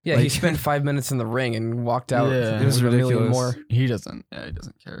 Yeah, he Like- spent 5 minutes in the ring and walked out. Yeah. It was with $1 million ridiculous. more. he doesn't. Yeah, he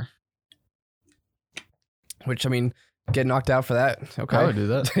doesn't care. Which I mean, get knocked out for that. Okay. I would do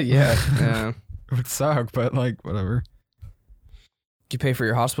that. Yeah. Yeah. It would suck, but like whatever. You pay for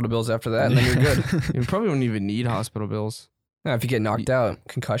your hospital bills after that, and then you're good. You probably wouldn't even need hospital bills. Yeah, if you get knocked out,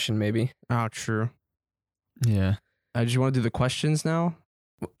 concussion maybe. Oh, true. Yeah. Do you want to do the questions now?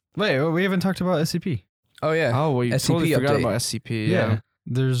 Wait, we haven't talked about SCP. Oh yeah. Oh, well, you SCP totally forgot update. about SCP. Yeah.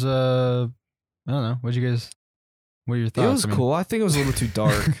 There's I don't know. What are your It thoughts? was I mean, cool. I think it was a little too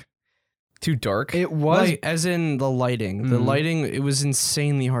dark. Too dark. It was. Like, as in the lighting. The Mhm. lighting, it was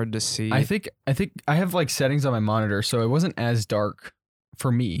insanely hard to see. I think I have like settings on my monitor, so it wasn't as dark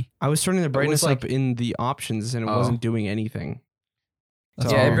for me. I was turning the was brightness like- up in the options and it Oh. wasn't doing anything.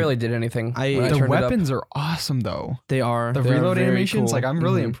 That's yeah, it weird. barely did anything. I- when The turned it up. weapons are awesome though. They are. The They're reload very animations, cool. like I'm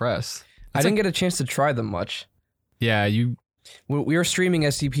really Mhm. impressed. I didn't get a chance to try them much. Yeah, you. We were streaming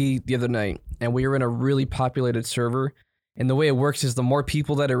SCP the other night, and we were in a really populated server. And the way it works is the more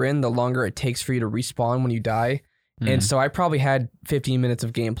people that are in, the longer it takes for you to respawn when you die. And so I probably had 15 minutes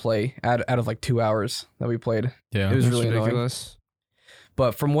of gameplay out of like 2 hours that we played. yeah, It was That's really annoying. ridiculous.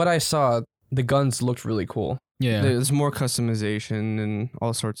 But from what I saw, the guns looked really cool. yeah. There's more customization and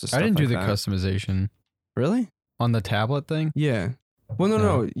all sorts of stuff. I didn't do like the that. customization Really? on the tablet thing. Yeah. Well,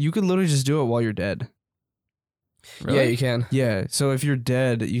 no. You could literally just do it while you're dead. Yeah, you can. Yeah. So if you're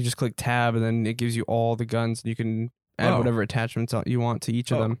dead, you just click tab and then it gives you all the guns and you can add Oh. whatever attachments you want to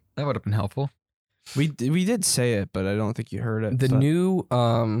each of Oh. them. That would have been helpful. We did say it, but I don't think you heard it. The so- new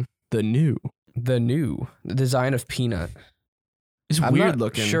the design of Peanut. it's I'm weird not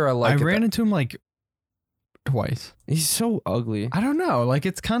looking. Sure, I like I it. ran into him like twice. He's so ugly. I don't know. Like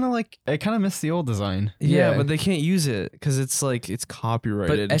it's kind of like I kind of miss the old design. Yeah, Yeah. but they can't use it because it's like it's But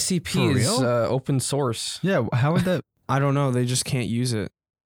copyrighted. SCP For is real? open source. Yeah. How would that? I don't know. They just can't use it.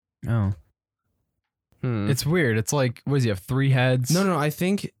 Oh, it's weird. It's like what does he have? 3 heads? No. I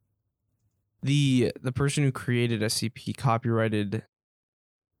think the person who created SCP copyrighted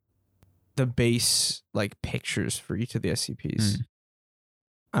the base like pictures for each of the SCPs. Hmm.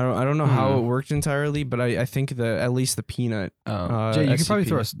 I don't know how Hmm. it worked entirely, but I think at least the peanut. Oh, Jay, you could probably SCP.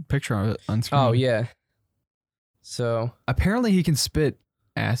 throw a picture of it on screen. Oh yeah. So Apparently, he can spit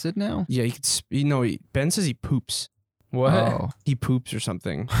acid now. Yeah, he could. Ben says he poops. what? Oh. He poops or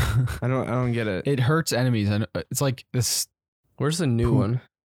something. I don't get it. It hurts enemies, and it's like this. Where's the new Poop. one?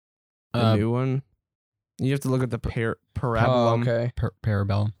 The new one. You have to look at the Oh, parabellum. okay.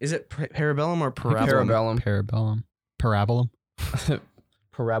 Parabellum. Is it parabellum or Parabellum. Parabellum. Parabellum.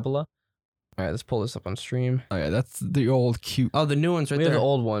 Parabola. All right, let's pull this up on stream. Oh yeah, that's the old cute. Oh, the new one's right We have there. the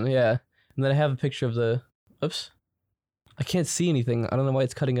old one, yeah. And then I have a picture of the. Oops. I can't see anything. I don't know why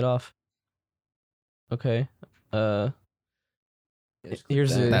it's cutting it off. Okay.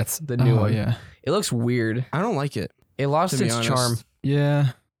 Here's That's the new one. Yeah. It looks weird. I don't like it. It lost To be its honest. charm.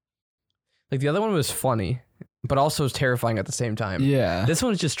 Yeah. Like the other one was funny, but also was terrifying at the same time. Yeah. This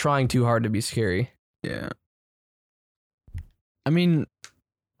one's just trying too hard to be scary. Yeah. I mean,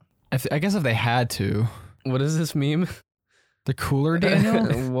 I guess if they had to, What is this meme? the cooler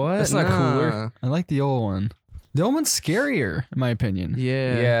Daniel. What? That's not cooler. I like the old one. The old one's scarier, in my opinion.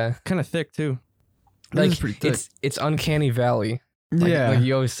 Yeah. Yeah. Kind of thick too. It is Like pretty thick. it's uncanny valley. Like, yeah. Like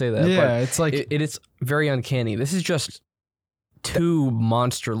you always say that. Yeah. It's But like. it's very uncanny. This is just too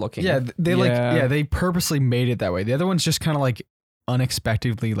monster looking. yeah. They like. Yeah. Yeah. They purposely made it that way. The other one's just kind of like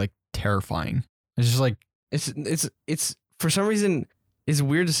unexpectedly like terrifying. It's just like. It's for some reason it's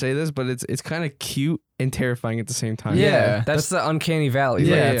weird to say this, but it's kind of cute and terrifying at the same time. Yeah. Yeah, That's the uncanny valley.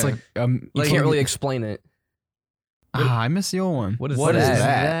 Yeah. Like, It's like. you can't really explain it. I miss the old one. What is What that? is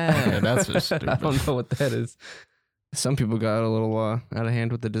that? Yeah, that's just I stupid. don't know what that is. Some people got a little out of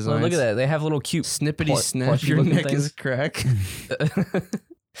hand with the Oh, design. look at that. They have little cute. Snippety snap. plushy Your looking neck things. is crack.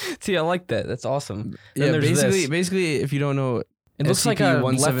 See, I like that. That's awesome. Then Yeah, there's basically, this. basically, if you don't know It looks like a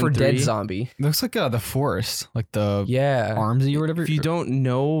Left 4 Dead zombie. It looks like the forest, like the Yeah. armsy or whatever. If you don't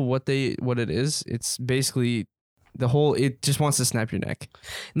know what it is, it's basically it just wants to snap your neck.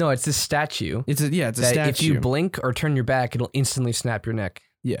 No, it's this statue. It's a that statue. if you blink or turn your back, it'll instantly snap your neck.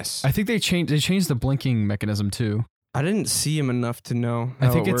 Yes. I think they changed the blinking mechanism too. I didn't see him enough to know how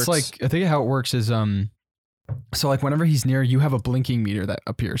I think it it's works. I think how it works is so like whenever he's near, you have a blinking meter that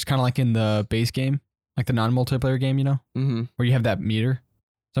appears, kind of like in the base game, like the non-multiplayer game, you know, where you have that meter.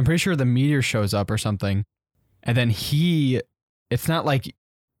 So I'm pretty sure the meter shows up or something, and then it's not like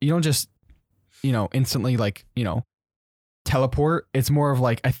you don't just, instantly teleport. It's more of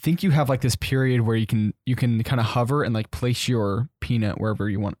like, I think you have like this period where you can kind of hover and like place your peanut wherever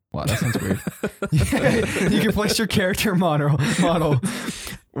you want. Wow, that sounds weird. Yeah, you can place your character model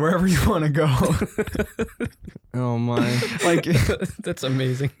wherever you want to go. Oh my. Like, That's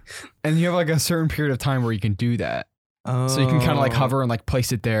amazing. and you have like a certain period of time where you can do that. Oh. So you can kind of like hover and like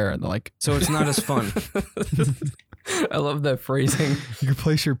place it there, and like So it's not as fun. I love that phrasing. you can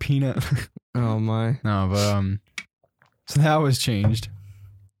place your peanut. Oh my. No, but so that was changed.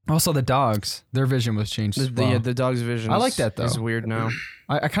 Also, the dogs, their vision was changed. As well. The dog's vision. I like that, though. Is weird now.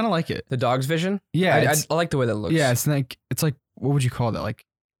 I kind of like it. The dog's vision? Yeah, I like the way that looks. yeah. It's like what would you call that? Like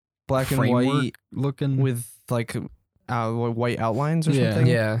Black and framework white looking with like white outlines or Yeah. something.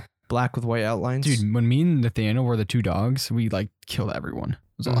 Yeah. Black with white outlines. Dude, when me and Nathaniel were the two dogs, we like killed everyone. It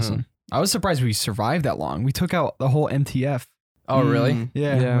was awesome. I was surprised we survived that long. We took out the whole MTF. Oh, really? Mm,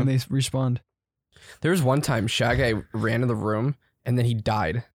 Yeah, when they respawned. There was one time Shy Guy ran in the room and then he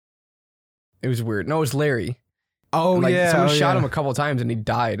died. It was weird. No, it was Larry. Oh, Like, yeah. someone shot him a couple times and he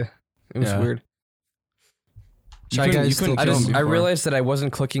died. It was Yeah. weird. Shy Guys still I, kill him I before. realized that I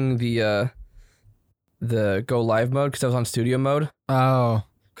wasn't clicking the go live mode because I was on studio mode. Oh,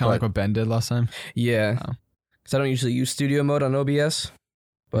 kind of like But- what Ben did last time. Yeah. Oh. Because I don't usually use studio mode on OBS.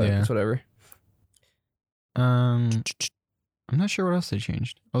 But Yeah. it's whatever. I'm not sure what else they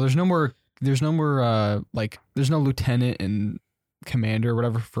changed. Oh, there's no more. There's no lieutenant and commander or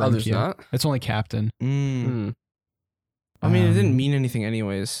whatever for Oh, there's MTF. not? It's only captain. Hmm. I mean, it didn't Um, mean anything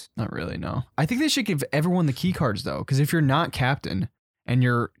anyways. Not really. No. I think they should give everyone the key cards though, because if you're not captain and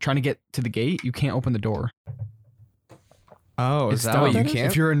you're trying to get to the gate, you can't open the door. Oh, It's is that dumb. what you that is? can't?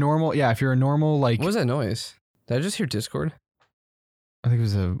 If you're a normal, like What was that noise? Did I just hear Discord? I think it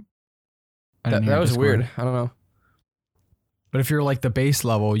was a. I didn't That hear was Discord. weird. I don't know. But if you're like the base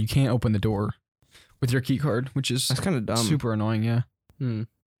level, you can't open the door with your key card, which is That's kind of dumb. super annoying. Yeah. Hmm.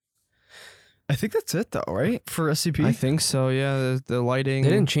 I think that's it though, right? For SCP. I think so. Yeah, the lighting. They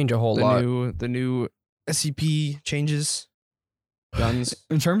didn't change a whole lot. The new SCP changes. Guns.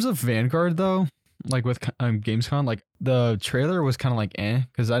 In terms of Vanguard though, like with Gamescom, like the trailer was kind of like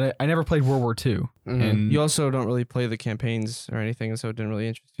because I never played World War II, Mhm. and You also don't really play the campaigns or anything, so it didn't really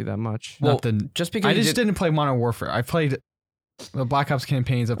interest you that much. Well, not the. Just because I you just didn't play Modern Warfare. I played the Black Ops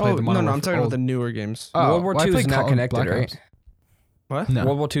campaigns. I played Oh the no, Modern no, Warfare. I'm talking about the newer games. Oh, World War well, I II is played not connected, Black right? Ops. What? No,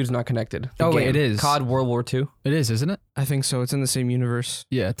 World War II is not connected. The Oh, wait, game. it is. COD World War II. it is, isn't it? I think so. It's in the same universe,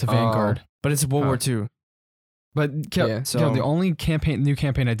 Yeah, it's a Vanguard. but it's World Huh. War II But Kel, Yeah, the only new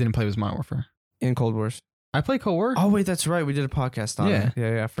campaign I didn't play was Modern Warfare. in Cold Wars. I played Cold War. Oh wait, that's right. We did a podcast on Yeah. it.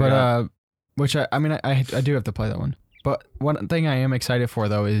 Yeah. I But forgot. which I do have to play that one. But one thing I am excited for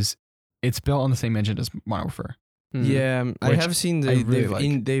though is it's built on the same engine as Modern Warfare. Hmm. Yeah, I Which have seen I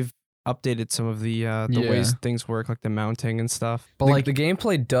really they've updated some of the Yeah. ways things work, like the mounting and stuff. But the, like, the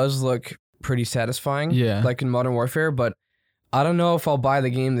gameplay does look pretty satisfying. Yeah. Like in Modern Warfare, but I don't know if I'll buy the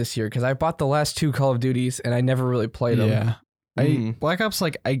game this year because I bought the last 2 Call of Duties and I never really played them. yeah, Mhm. Black Ops,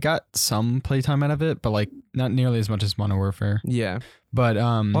 like I got some playtime out of it, but like not nearly as much as Modern Warfare. Yeah. But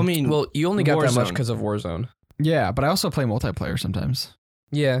Well, I mean, Well, you only got that much Warzone. because of Warzone. yeah, but I also play multiplayer sometimes,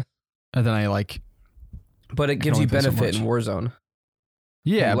 Yeah, and then I like but it can gives you only play so benefit in much. Warzone.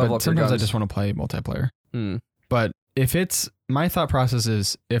 yeah, level but up your sometimes I guns. just want to play multiplayer. Hmm. But if it's my thought process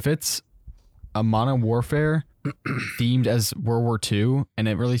is if it's a Modern Warfare themed as World War II and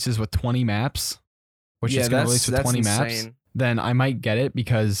it releases with 20 maps, which yeah, is going to that's release with 20 maps, insane. then I might get it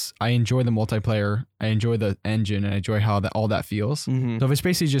because I enjoy the multiplayer, I enjoy the engine, and I enjoy how all that feels. Mhm. So if it's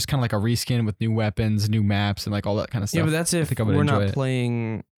basically just kind of like a reskin with new weapons, new maps, and like all that kind of stuff. Yeah, but that's if think I would we're enjoy not it.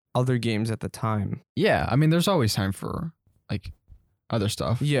 playing other games at the time. Yeah, I mean, there's always time for like other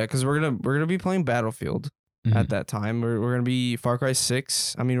stuff. Yeah, because we're gonna be playing Battlefield Mhm. at that time. We're gonna be Far Cry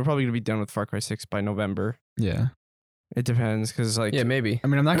 6. I mean, we're probably gonna be done with Far Cry 6 by November. Yeah. It depends, because like Yeah, maybe. I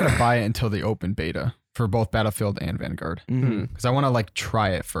mean, I'm not going to buy it until the open beta for both Battlefield and Vanguard mhm. because I want to like try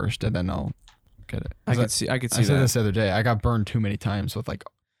it first and then I'll get it. I 'Cause could see I that. said this the other day. I got burned too many times with like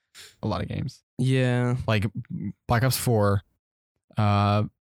a lot of games. Yeah. Like Black Ops 4,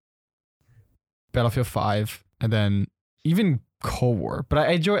 Battlefield 5, and then even Cold War. But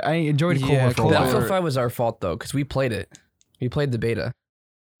I enjoyed Cold Yeah, War for a Cold while. War. Battlefield 5 was our fault though, because we played it. We played the beta.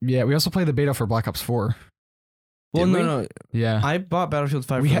 Yeah, we also played the beta for Black Ops 4. Well, Did no, we? no. Yeah. I bought Battlefield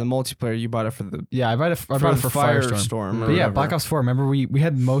 5 We for had- the multiplayer. You bought it for the Yeah, I bought it for Firestorm. or But yeah, whatever. Black Ops 4, remember we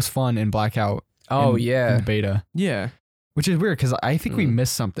had most fun in Blackout Oh in yeah. the beta. Yeah. Which is weird because I think we Mm.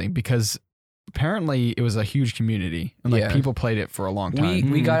 missed something because apparently it was a huge community and like Yeah. people played it for a long time.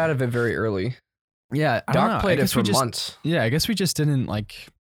 We Mhm. got out of it very early. Yeah, I don't know. Doc I played it guess for we just, months. Yeah, I guess we just didn't like.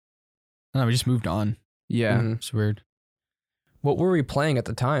 I don't know, we just moved on. Yeah. Mhm. It's weird. What were we playing at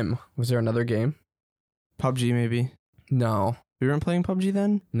the time? Was there another game? PUBG maybe. No. We weren't playing PUBG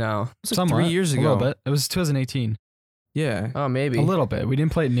then? It No. was like Somewhat, 3 years ago. A little bit. It was 2018. Yeah. Oh, maybe. A little bit. We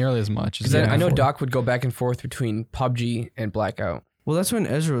didn't play it nearly as much. Because as I know before. Doc would go back and forth between PUBG and Blackout. Well, that's when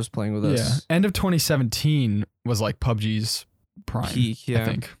Ezra was playing with Yeah. us. End of 2017 was like PUBG's prime. Peak, yeah. I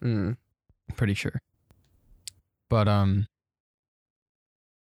think. Mm. Pretty sure. But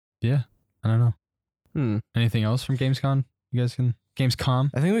yeah, I don't know. Hmm. Anything else from Gamescom? You guys can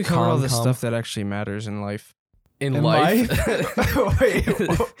Gamescom. I think we covered all the Calm. stuff that actually matters in life. In, In life. Wait,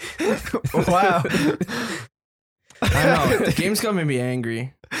 wow. I know. Gamescom made me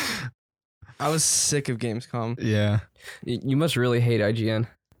angry. I was sick of Gamescom. Yeah, You must really hate IGN.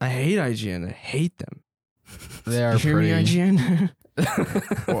 I hate IGN. I hate them. they are You hear me, pretty. IGN?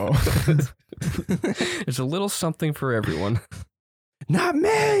 Whoa, There's a little something for everyone. Not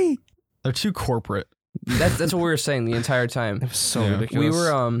me. they're too corporate. That's what we were saying the entire time. It was so Yeah. ridiculous. We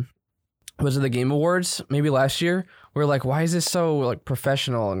were was it the Game Awards maybe last year? We were like, why is this so like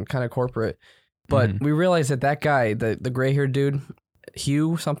professional and kind of corporate? But Mhm. we realized that guy, the gray haired dude,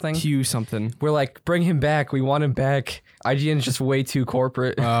 Hugh something. Hugh something. We're like, bring him back. We want him back. IGN is just way too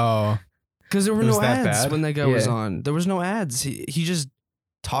corporate. Oh, Because there were It was no that ads bad? when that guy was Yeah. on. There was no ads. He just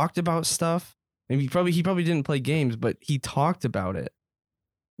talked about stuff. And he probably didn't play games, but he talked about it.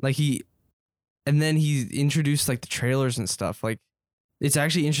 And then he introduced like the trailers and stuff. Like it's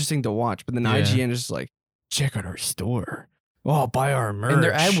actually interesting to watch. But then Yeah. IGN is just like, check out our store. Oh, buy our merch. And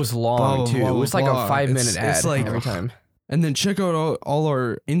their ad was long Blah, blah, too. blah, it was like blah. a 5-minute It's ad like- every time. And then check out all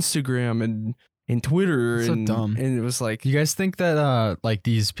our Instagram and Twitter. So and, dumb. And it was like, you guys think that like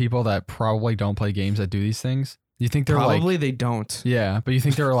these people that probably don't play games that do these things? You think they're probably like, they don't. yeah, but you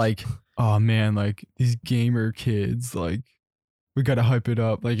think they're like, oh man, like these gamer kids, like we gotta hype it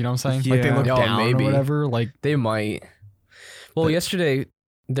up, like you know what I'm saying? Like they Yeah. look Oh, down maybe. or whatever. Like They might. Well, yesterday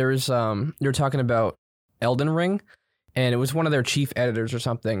there was they were talking about Elden Ring, and it was one of their chief editors or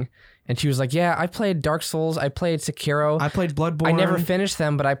something, and she was like, "Yeah, I played Dark Souls, I played Sekiro, I played Bloodborne. I never finished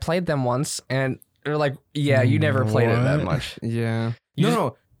them, but I played them once." And they're like, "Yeah, you never played it that What? much." Yeah. You No, just-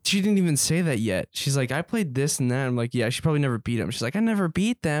 no. She didn't even say that yet. She's like, I played this and that. I'm like, yeah, she probably never beat them. She's like, I never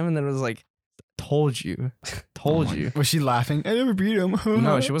beat them. And then it was like, told you. Told oh my- you. Was she laughing? I never beat him.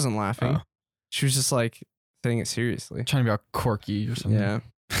 No, she wasn't laughing. Oh. She was just like saying it seriously. trying to be all quirky or something. Yeah.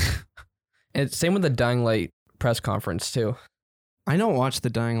 And same with the Dying Light press conference too. I don't watch the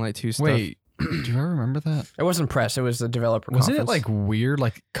Dying Light 2 stuff. Wait, do you ever remember that? It wasn't press; it was the developer Wasn't conference. it like weird,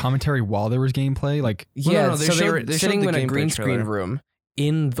 like commentary while there was gameplay? Like Well, Yeah, no, they so they showed- were they showed sitting the in a gameplay green screen trailer. room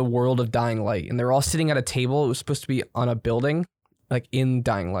in the world of Dying Light, and they're all sitting at a table. It was supposed to be on a building, like in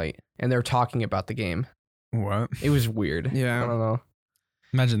Dying Light, and they're talking about the game. what? It was weird. I Yeah. don't know.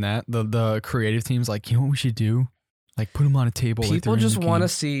 Imagine that. The creative team's like, you know what we should do? Like put them on a table. People just want to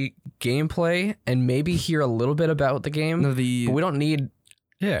see gameplay and maybe hear a little bit about the game, No, but we don't need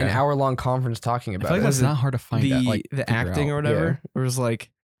yeah. an hour-long conference talking I about feel like it. that's not hard to find. the out, like the figure acting out. or whatever. It was like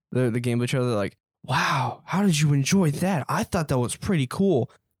the gameplay trailer. They're like, wow, how did you enjoy that? I thought that was pretty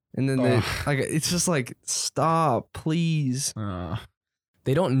cool. And then they, Ugh. like, it's just like, stop, please.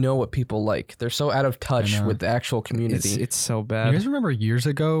 They don't know what people like. They're so out of touch know. with the actual community. It's so You bad. guys remember years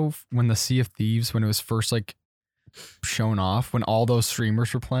ago when the Sea of Thieves, when it was first like shown off, when all those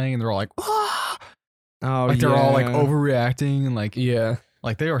streamers were playing and they're all like, ah! Oh, Like they're all like yeah. overreacting and like yeah.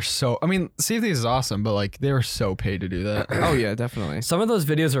 like they are so. I mean, Sea of Thieves is awesome, but like they were so paid to do that. Oh yeah, definitely. Some of those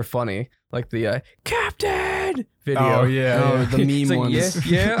videos are funny, like the Captain video. Oh yeah, Oh, yeah. the meme He's like, ones.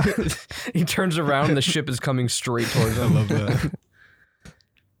 Yeah, yeah. He turns around and the ship is coming straight towards I him. love that.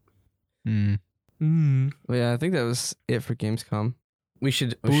 Mm. Well, yeah, I think that was it for Gamescom. We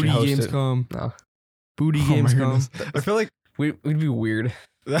should Booty host it. Gamescom. No. Booty Oh my Gamescom. goodness. I feel like We'd be weird.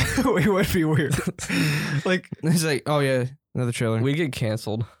 we would be weird. Like It's like, oh yeah, another trailer. We'd get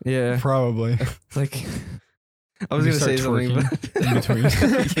canceled. Yeah, probably like I was We gonna say start something, twerking but in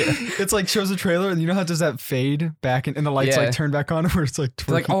between. It's like shows a trailer, and you know how does that fade back, and the lights Yeah. like turn back on, where it's like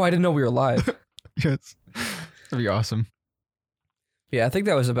They're like, twerking. oh, I didn't know we were live. Yes, that'd be awesome. Yeah, I think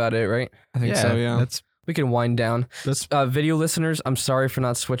that was about it, right? I think so. Yeah. That's We can wind down. Video listeners, I'm sorry for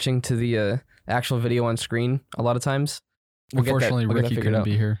not switching to the actual video on screen a lot of times. unfortunately we'll get that Ricky figured couldn't out.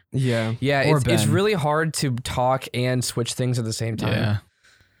 be here. Yeah. Yeah, Or it's Ben. really hard to talk and switch things at the same time. Yeah.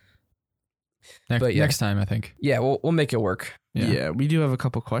 But yeah. Next time, I think. Yeah, we'll make it work. Yeah. We do have a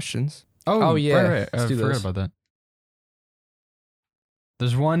couple questions. Oh, yeah. Right. I Let's do forgot those. about that.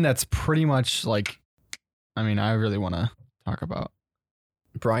 There's one that's pretty much like, I mean, I really want to talk about.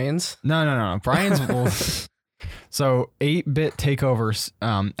 Brian's? No. Brian's. So 8-Bit Takeovers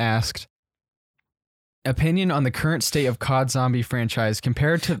asked, opinion on the current state of COD Zombie franchise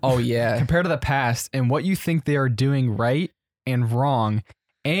compared to compared to the past, and what you think they are doing right and wrong,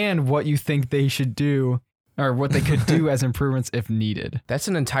 and what you think they should do or what they could do as improvements if needed. That's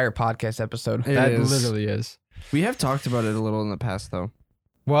an entire podcast episode. That is. literally is. We have talked about it a little in the past, though.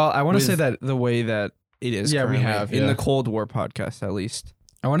 Well, I want to With say that the way that it is. Yeah, we currently, have, in yeah. the Cold War podcast, at least.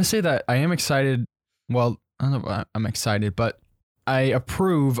 I want to say that I am excited. Well, I don't know if I'm excited, but I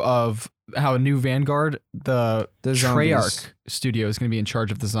approve of how New Vanguard, the zombies. Treyarch studio, is going to be in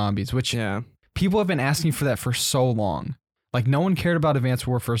charge of the zombies, which Yeah. people have been asking for that for so long. Like, no one cared about Advanced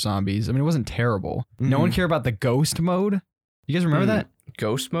Warfare Zombies. I mean, it wasn't terrible. No one Mhm. cared about the Ghost mode. You guys remember Mhm. that?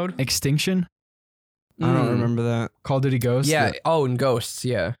 Ghost mode? Extinction? I don't Mm. remember that. Call of Duty Ghost? Yeah. Oh, and Ghosts.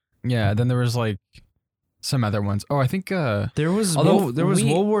 Yeah. Yeah, then there was, like, some other ones. Oh, I think There was Although World we-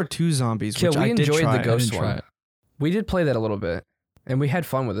 War II zombies, Yeah, which we I did enjoyed try. the Ghost I didn't try one. it. We did play that a little bit, and we had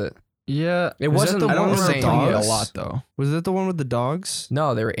fun with it. Yeah. It Was that wasn't the I don't one with remember the playing it a dogs? lot, though. Was that the one with the dogs?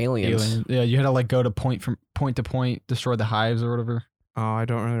 No, they were aliens. Alien. Yeah, you had to, like, go to point to point, destroy the hives or whatever. Oh, I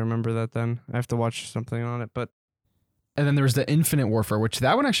don't really remember that then. I have to watch something on it, but And then there was the Infinite Warfare, which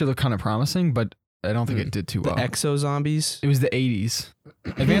that one actually looked kind of promising, but I don't think it did too the well. exo zombies. It was the 80s.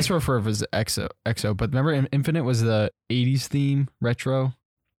 Advanced Warfare was EXO, but remember Infinite was the 80s theme, retro,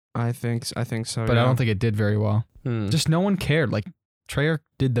 I think so. but yeah. I don't think it did very well. Hmm. Just no one cared. Like, Treyarch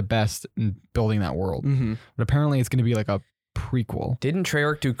did the best in building that world. Mhm. But apparently it's going to be like a prequel. Didn't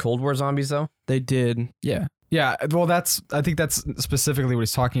Treyarch do Cold War Zombies though? They did. Yeah. Yeah, well I think that's specifically what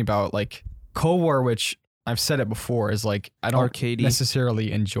he's talking about. Like, Cold War, which I've said it before, is like, I don't Arcadey.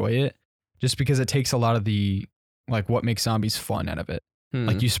 necessarily enjoy it just because it takes a lot of the, like, what makes zombies fun out of it. Hmm.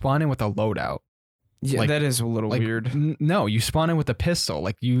 Like, you spawn in with a loadout. Yeah, like- that is a little Like, weird. No, you spawn in with a pistol.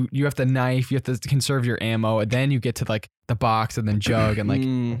 Like, you have the knife, you have to conserve your ammo, and then you get to, like, the box and then jug, and, like,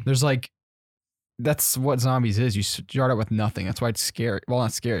 Mm. there's, like, that's what zombies is. You start out with nothing. That's why it's scary. Well,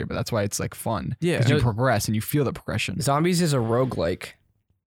 not scary, but that's why it's, like, fun. Yeah. Because you No- progress and you feel the progression. Zombies is a roguelike.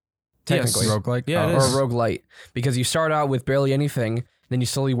 Technically. Yes. Roguelike? Yeah, it Or a is. roguelite. Because you start out with barely anything, then you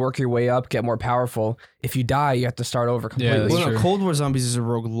slowly work your way up, get more powerful. If you die, you have to start over Yeah, completely. that's Well, no, true. Cold War Zombies is a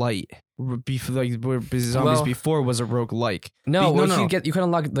roguelite. Before, like, where zombies Well- before was a roguelike. no, Be- no, well, no. you can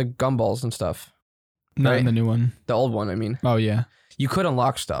unlock the gumballs and stuff. Not right. in the new one. The old one, I mean. Oh, yeah. You could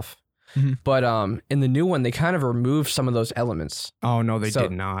unlock stuff. Mhm. But in the new one, they kind of removed some of those elements. Oh no, they So-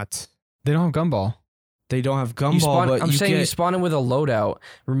 did not. They don't have gumball. They don't have You gumball, spawn, but I'm you saying get. you spawn in with a loadout,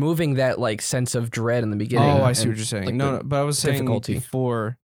 removing that like sense of dread in the beginning. Oh, I see and, what you're saying. like, no, the no, but I was saying difficulty.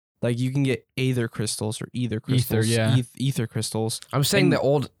 before, like you can get Aether crystals or Ether crystals. yeah. Ether crystals. I'm saying and- the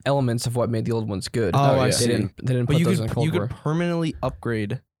old elements of what made the old ones good. Oh, I They see. didn't But put you those in could Cold you War. could permanently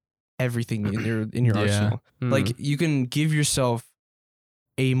upgrade everything in your Yeah. arsenal. Hmm. Like you can give yourself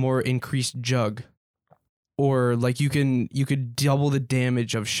a more increased jug, or like you could double the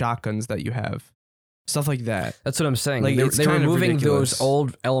damage of shotguns that you have, stuff like that. That's what I'm saying. Like, They, it's they were kind of moving ridiculous. those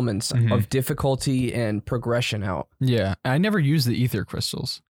old elements Mhm. of difficulty and progression out. Yeah. I never used the ether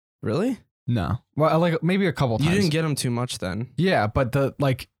crystals. Really? No. Well, like, maybe a couple You times. didn't get them too much then. Yeah, but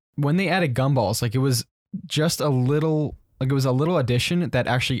when they added gumballs, like, it was just a little, like, it was a little addition that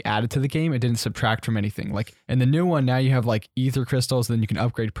actually added to the game. It didn't subtract from anything. Like, in the new one, now you have, like, ether crystals, then you can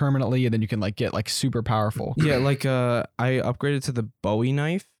upgrade permanently, and then you can, like, get, like, super powerful. Yeah, like I upgraded to the Bowie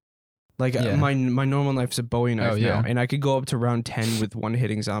knife. Like Yeah. my normal knife's a Bowie knife Oh, yeah. now, and I could go up to round 10 with one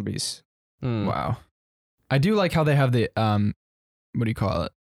hitting zombies. Hmm. Wow. I do like how they have the, what do you call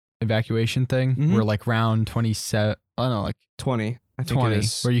it? Evacuation thing, Mhm. where, like, round 27, I don't know, like, 20, I think 20, it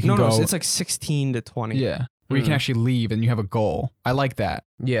is. where you can no, go- it's like 16 to 20. yeah, where you can Mhm. actually leave and you have a goal. I like that.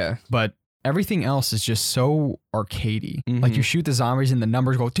 Yeah. But everything else is just so arcadey. Like, Mhm. you shoot the zombies and the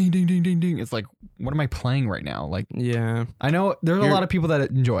numbers go ding, ding, ding, ding, ding. It's like, what am I playing right now? Like, Yeah. I know there's a You're- lot of people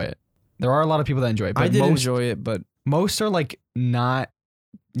that enjoy it. There are a lot of people that enjoy it, but I did most, enjoy it, but most are like not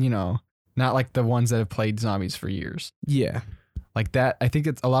like the ones that have played zombies for years. yeah. Like that, I think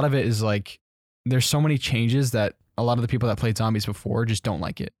it's a lot of it is like there's so many changes that a lot of the people that played zombies before just don't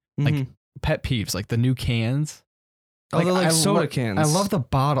like it. Like, Mhm. Pet peeves, like the new cans. Oh, they're like I soda cans. I love the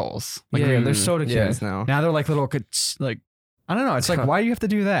bottles. Like yeah, they're soda yeah. cans now. now they're like little like I don't know. It's like, why do you have to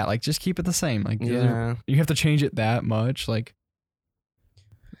do that? Like, just keep it the same. Like, Yeah. you have to change it that much. Like,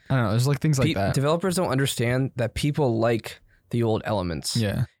 I don't know. There's like things like that. Developers don't understand that people like the old elements.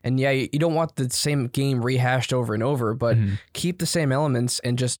 Yeah. And yeah, you don't want the same game rehashed over and over, but Mhm. keep the same elements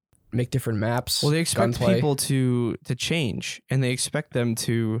and just make different maps. Well, they expect gunplay. people to change, and they expect them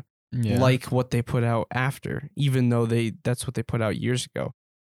to Yeah. like what they put out after, even though that's what they put out years ago.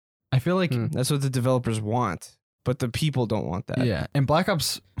 I feel like That's what the developers want, but the people don't want that. yeah. And Black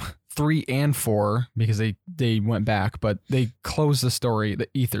Ops 3 and 4 because they went back, but they closed the story, the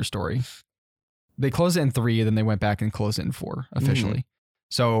Ether story. They closed it in 3, then they went back and closed it in 4 officially.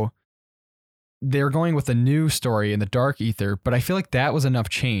 So they're going with a new story in the Dark Ether, but I feel like that was enough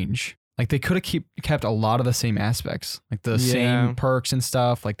change. Like they could have kept a lot of the same aspects, like the Yeah. same perks and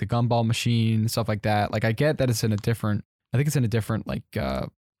stuff, like the gumball machine, stuff like that. Like I get that it's in a different, I think it's in a different like,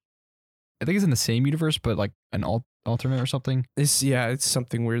 I think it's in the same universe, but like an alternate or something. It's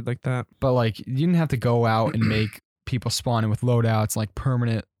something weird like that. But like you didn't have to go out and make people spawn in with loadouts, like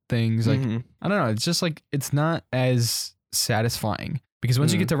permanent things. Like Mhm. I don't know, it's just like it's not as satisfying because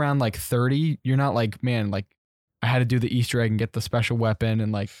once you get to around like 30, you're not like, man, like I had to do the Easter egg and get the special weapon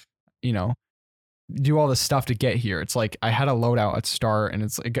and like, you know, do all this stuff to get here. It's like I had a loadout at start and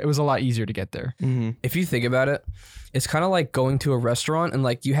it was a lot easier to get there. Mhm. If you think about it, it's kind of like going to a restaurant and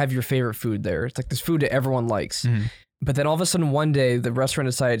like you have your favorite food there. It's like this food that everyone likes. Mhm. But then all of a sudden one day the restaurant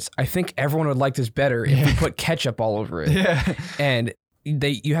decides, I think everyone would like this better if we put ketchup all over it. Yeah. And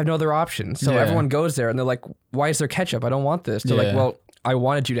you have no other option. So Yeah. everyone goes there and they're like, why is there ketchup? I don't want this. They're like, Yeah. well, I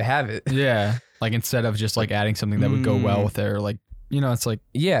wanted you to have it. Yeah. Like instead of just like adding something that would go well with it or like, you know, it's like,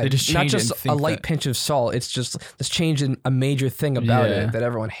 Yeah, They just not change it just and a think light that- pinch of salt. It's just this change in a major thing about Yeah. it that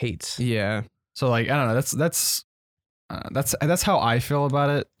everyone hates. Yeah. so like, I don't know. That's how I feel about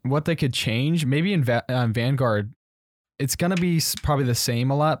it. What they could change, maybe in Vanguard, it's going to be probably the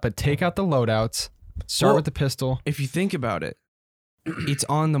same a lot, but take out the loadouts, start Well- with the pistol. If you think about it, it's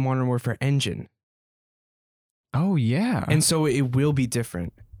on the Modern Warfare engine, Oh, yeah. and so it will be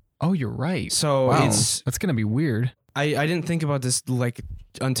different. oh, you're right. So Wow. it's That's going to be weird. I didn't think about this like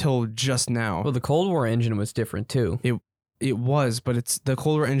until just now. Well, the Cold War engine was different too. It was, but it's the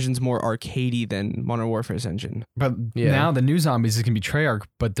Cold War engine's more arcadey than Modern Warfare's engine. But Yeah. now the new zombies is going to be Treyarch,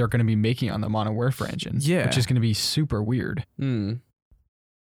 but they're going to be making it on the Modern Warfare engine. Yeah. Which is going to be super weird. Hmm.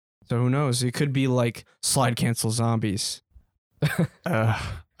 So who knows? It could be like slide cancel zombies. I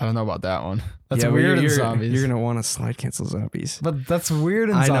don't know about that one. That's Yeah, well, weird in you're, zombies. You're gonna want to slide cancel zombies. But that's weird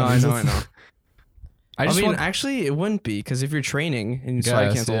in I know, zombies. I know. I I just mean, want actually, it wouldn't be because if you're training and you slide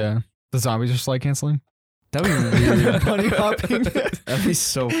Guess, cancel, yeah. The zombies are slide canceling. that would be weird. Bunny hopping. That'd be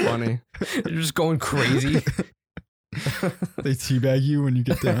so funny. They're just going crazy. They teabag you when you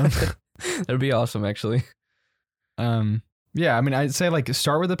get down. That'd be awesome, actually. Yeah, I mean, I'd say like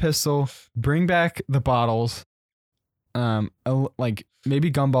start with a pistol, bring back the bottles, like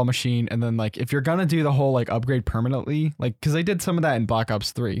maybe gumball machine, and then like if you're gonna do the whole like upgrade permanently, like because they did some of that in Black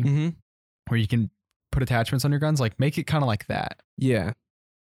Ops 3, Mm-hmm. where you can put attachments on your guns, like make it kind of like that. Yeah.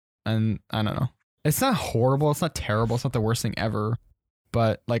 And I don't know, it's not horrible, it's not terrible, it's not the worst thing ever,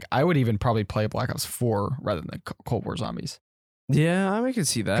 but like I would even probably play Black Ops 4 rather than Cold War Zombies Yeah, I could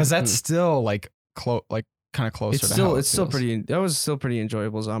see that. because that's still like kind of closer. it's to still how it it's still feels. pretty. That was still pretty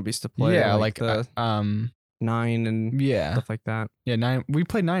enjoyable zombies to play. Yeah, like the 9 and yeah. stuff like that. Yeah, 9. We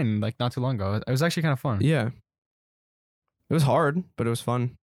played 9 like not too long ago. It was actually kind of fun. Yeah. It was hard, but it was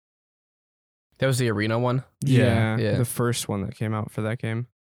fun. That was the arena one. Yeah. Yeah. The first one that came out for that game.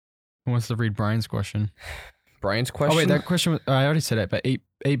 Who wants to read Brian's question? Brian's question. Oh wait, that question was, I already said it, but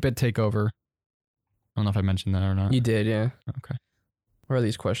 8-bit takeover. I don't know if I mentioned that or not. You did, yeah. Okay. Where are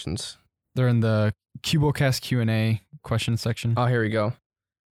these questions? They're in the Cubocast Q&A question section. Oh, here we go.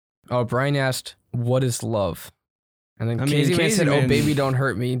 Oh, Brian asked, "What is love?" And then I mean, Casey Man Casey said, "Oh, Man- baby, don't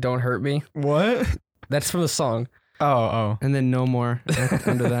hurt me, don't hurt me." What? That's from the song. Oh. And then no more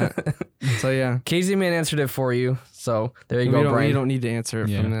under that. So yeah. Casey Man answered it for you. So there you We go, don't, Brian. you don't need to answer it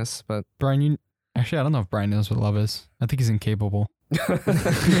Yeah. from this, but Brian, actually, I don't know if Brian knows what love is. I think he's incapable.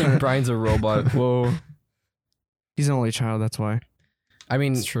 Brian's a robot. whoa. He's an only child, that's why. I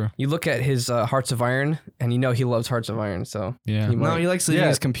mean, It's true. you look at his Hearts of Iron, and you know he loves Hearts of Iron. So Yeah. He No, might- he likes leaving Yeah.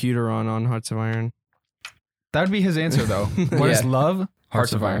 his computer on Hearts of Iron. That would be his answer, though. What is Yeah. love?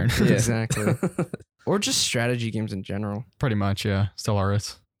 Hearts of Iron. Yeah. Exactly. Or just strategy games in general. Pretty much, yeah.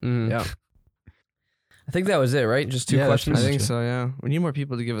 Stellaris. Mm. Yeah. I think that was it, right? Just two Yeah, that's questions. I pretty think much it. so, yeah. We need more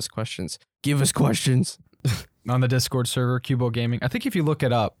people to give us questions. Give us questions. On the Discord server, Cubo Gaming. I think if you look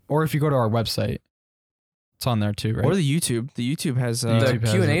it up, or if you go to our website, It's on there too, right? Or the YouTube. The YouTube has The YouTube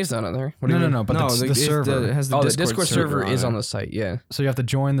has Q&A is not on there. What do no, you no, mean? no. But the server. it has the Oh, the Discord, Discord server is it. on the site. Yeah. So you have to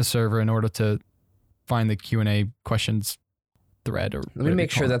join the server in order to find the Q&A questions thread. Or Let me make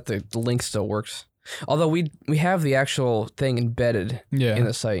sure that the link still works. Although we have the actual thing embedded in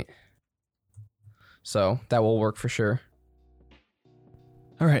the site. So that will work for sure.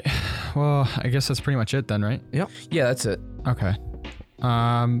 All right. Well, I guess that's pretty much it then, right? Yeah, that's it. Okay.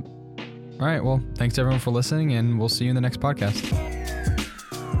 All right. Well, thanks everyone for listening, and we'll see you in the next podcast.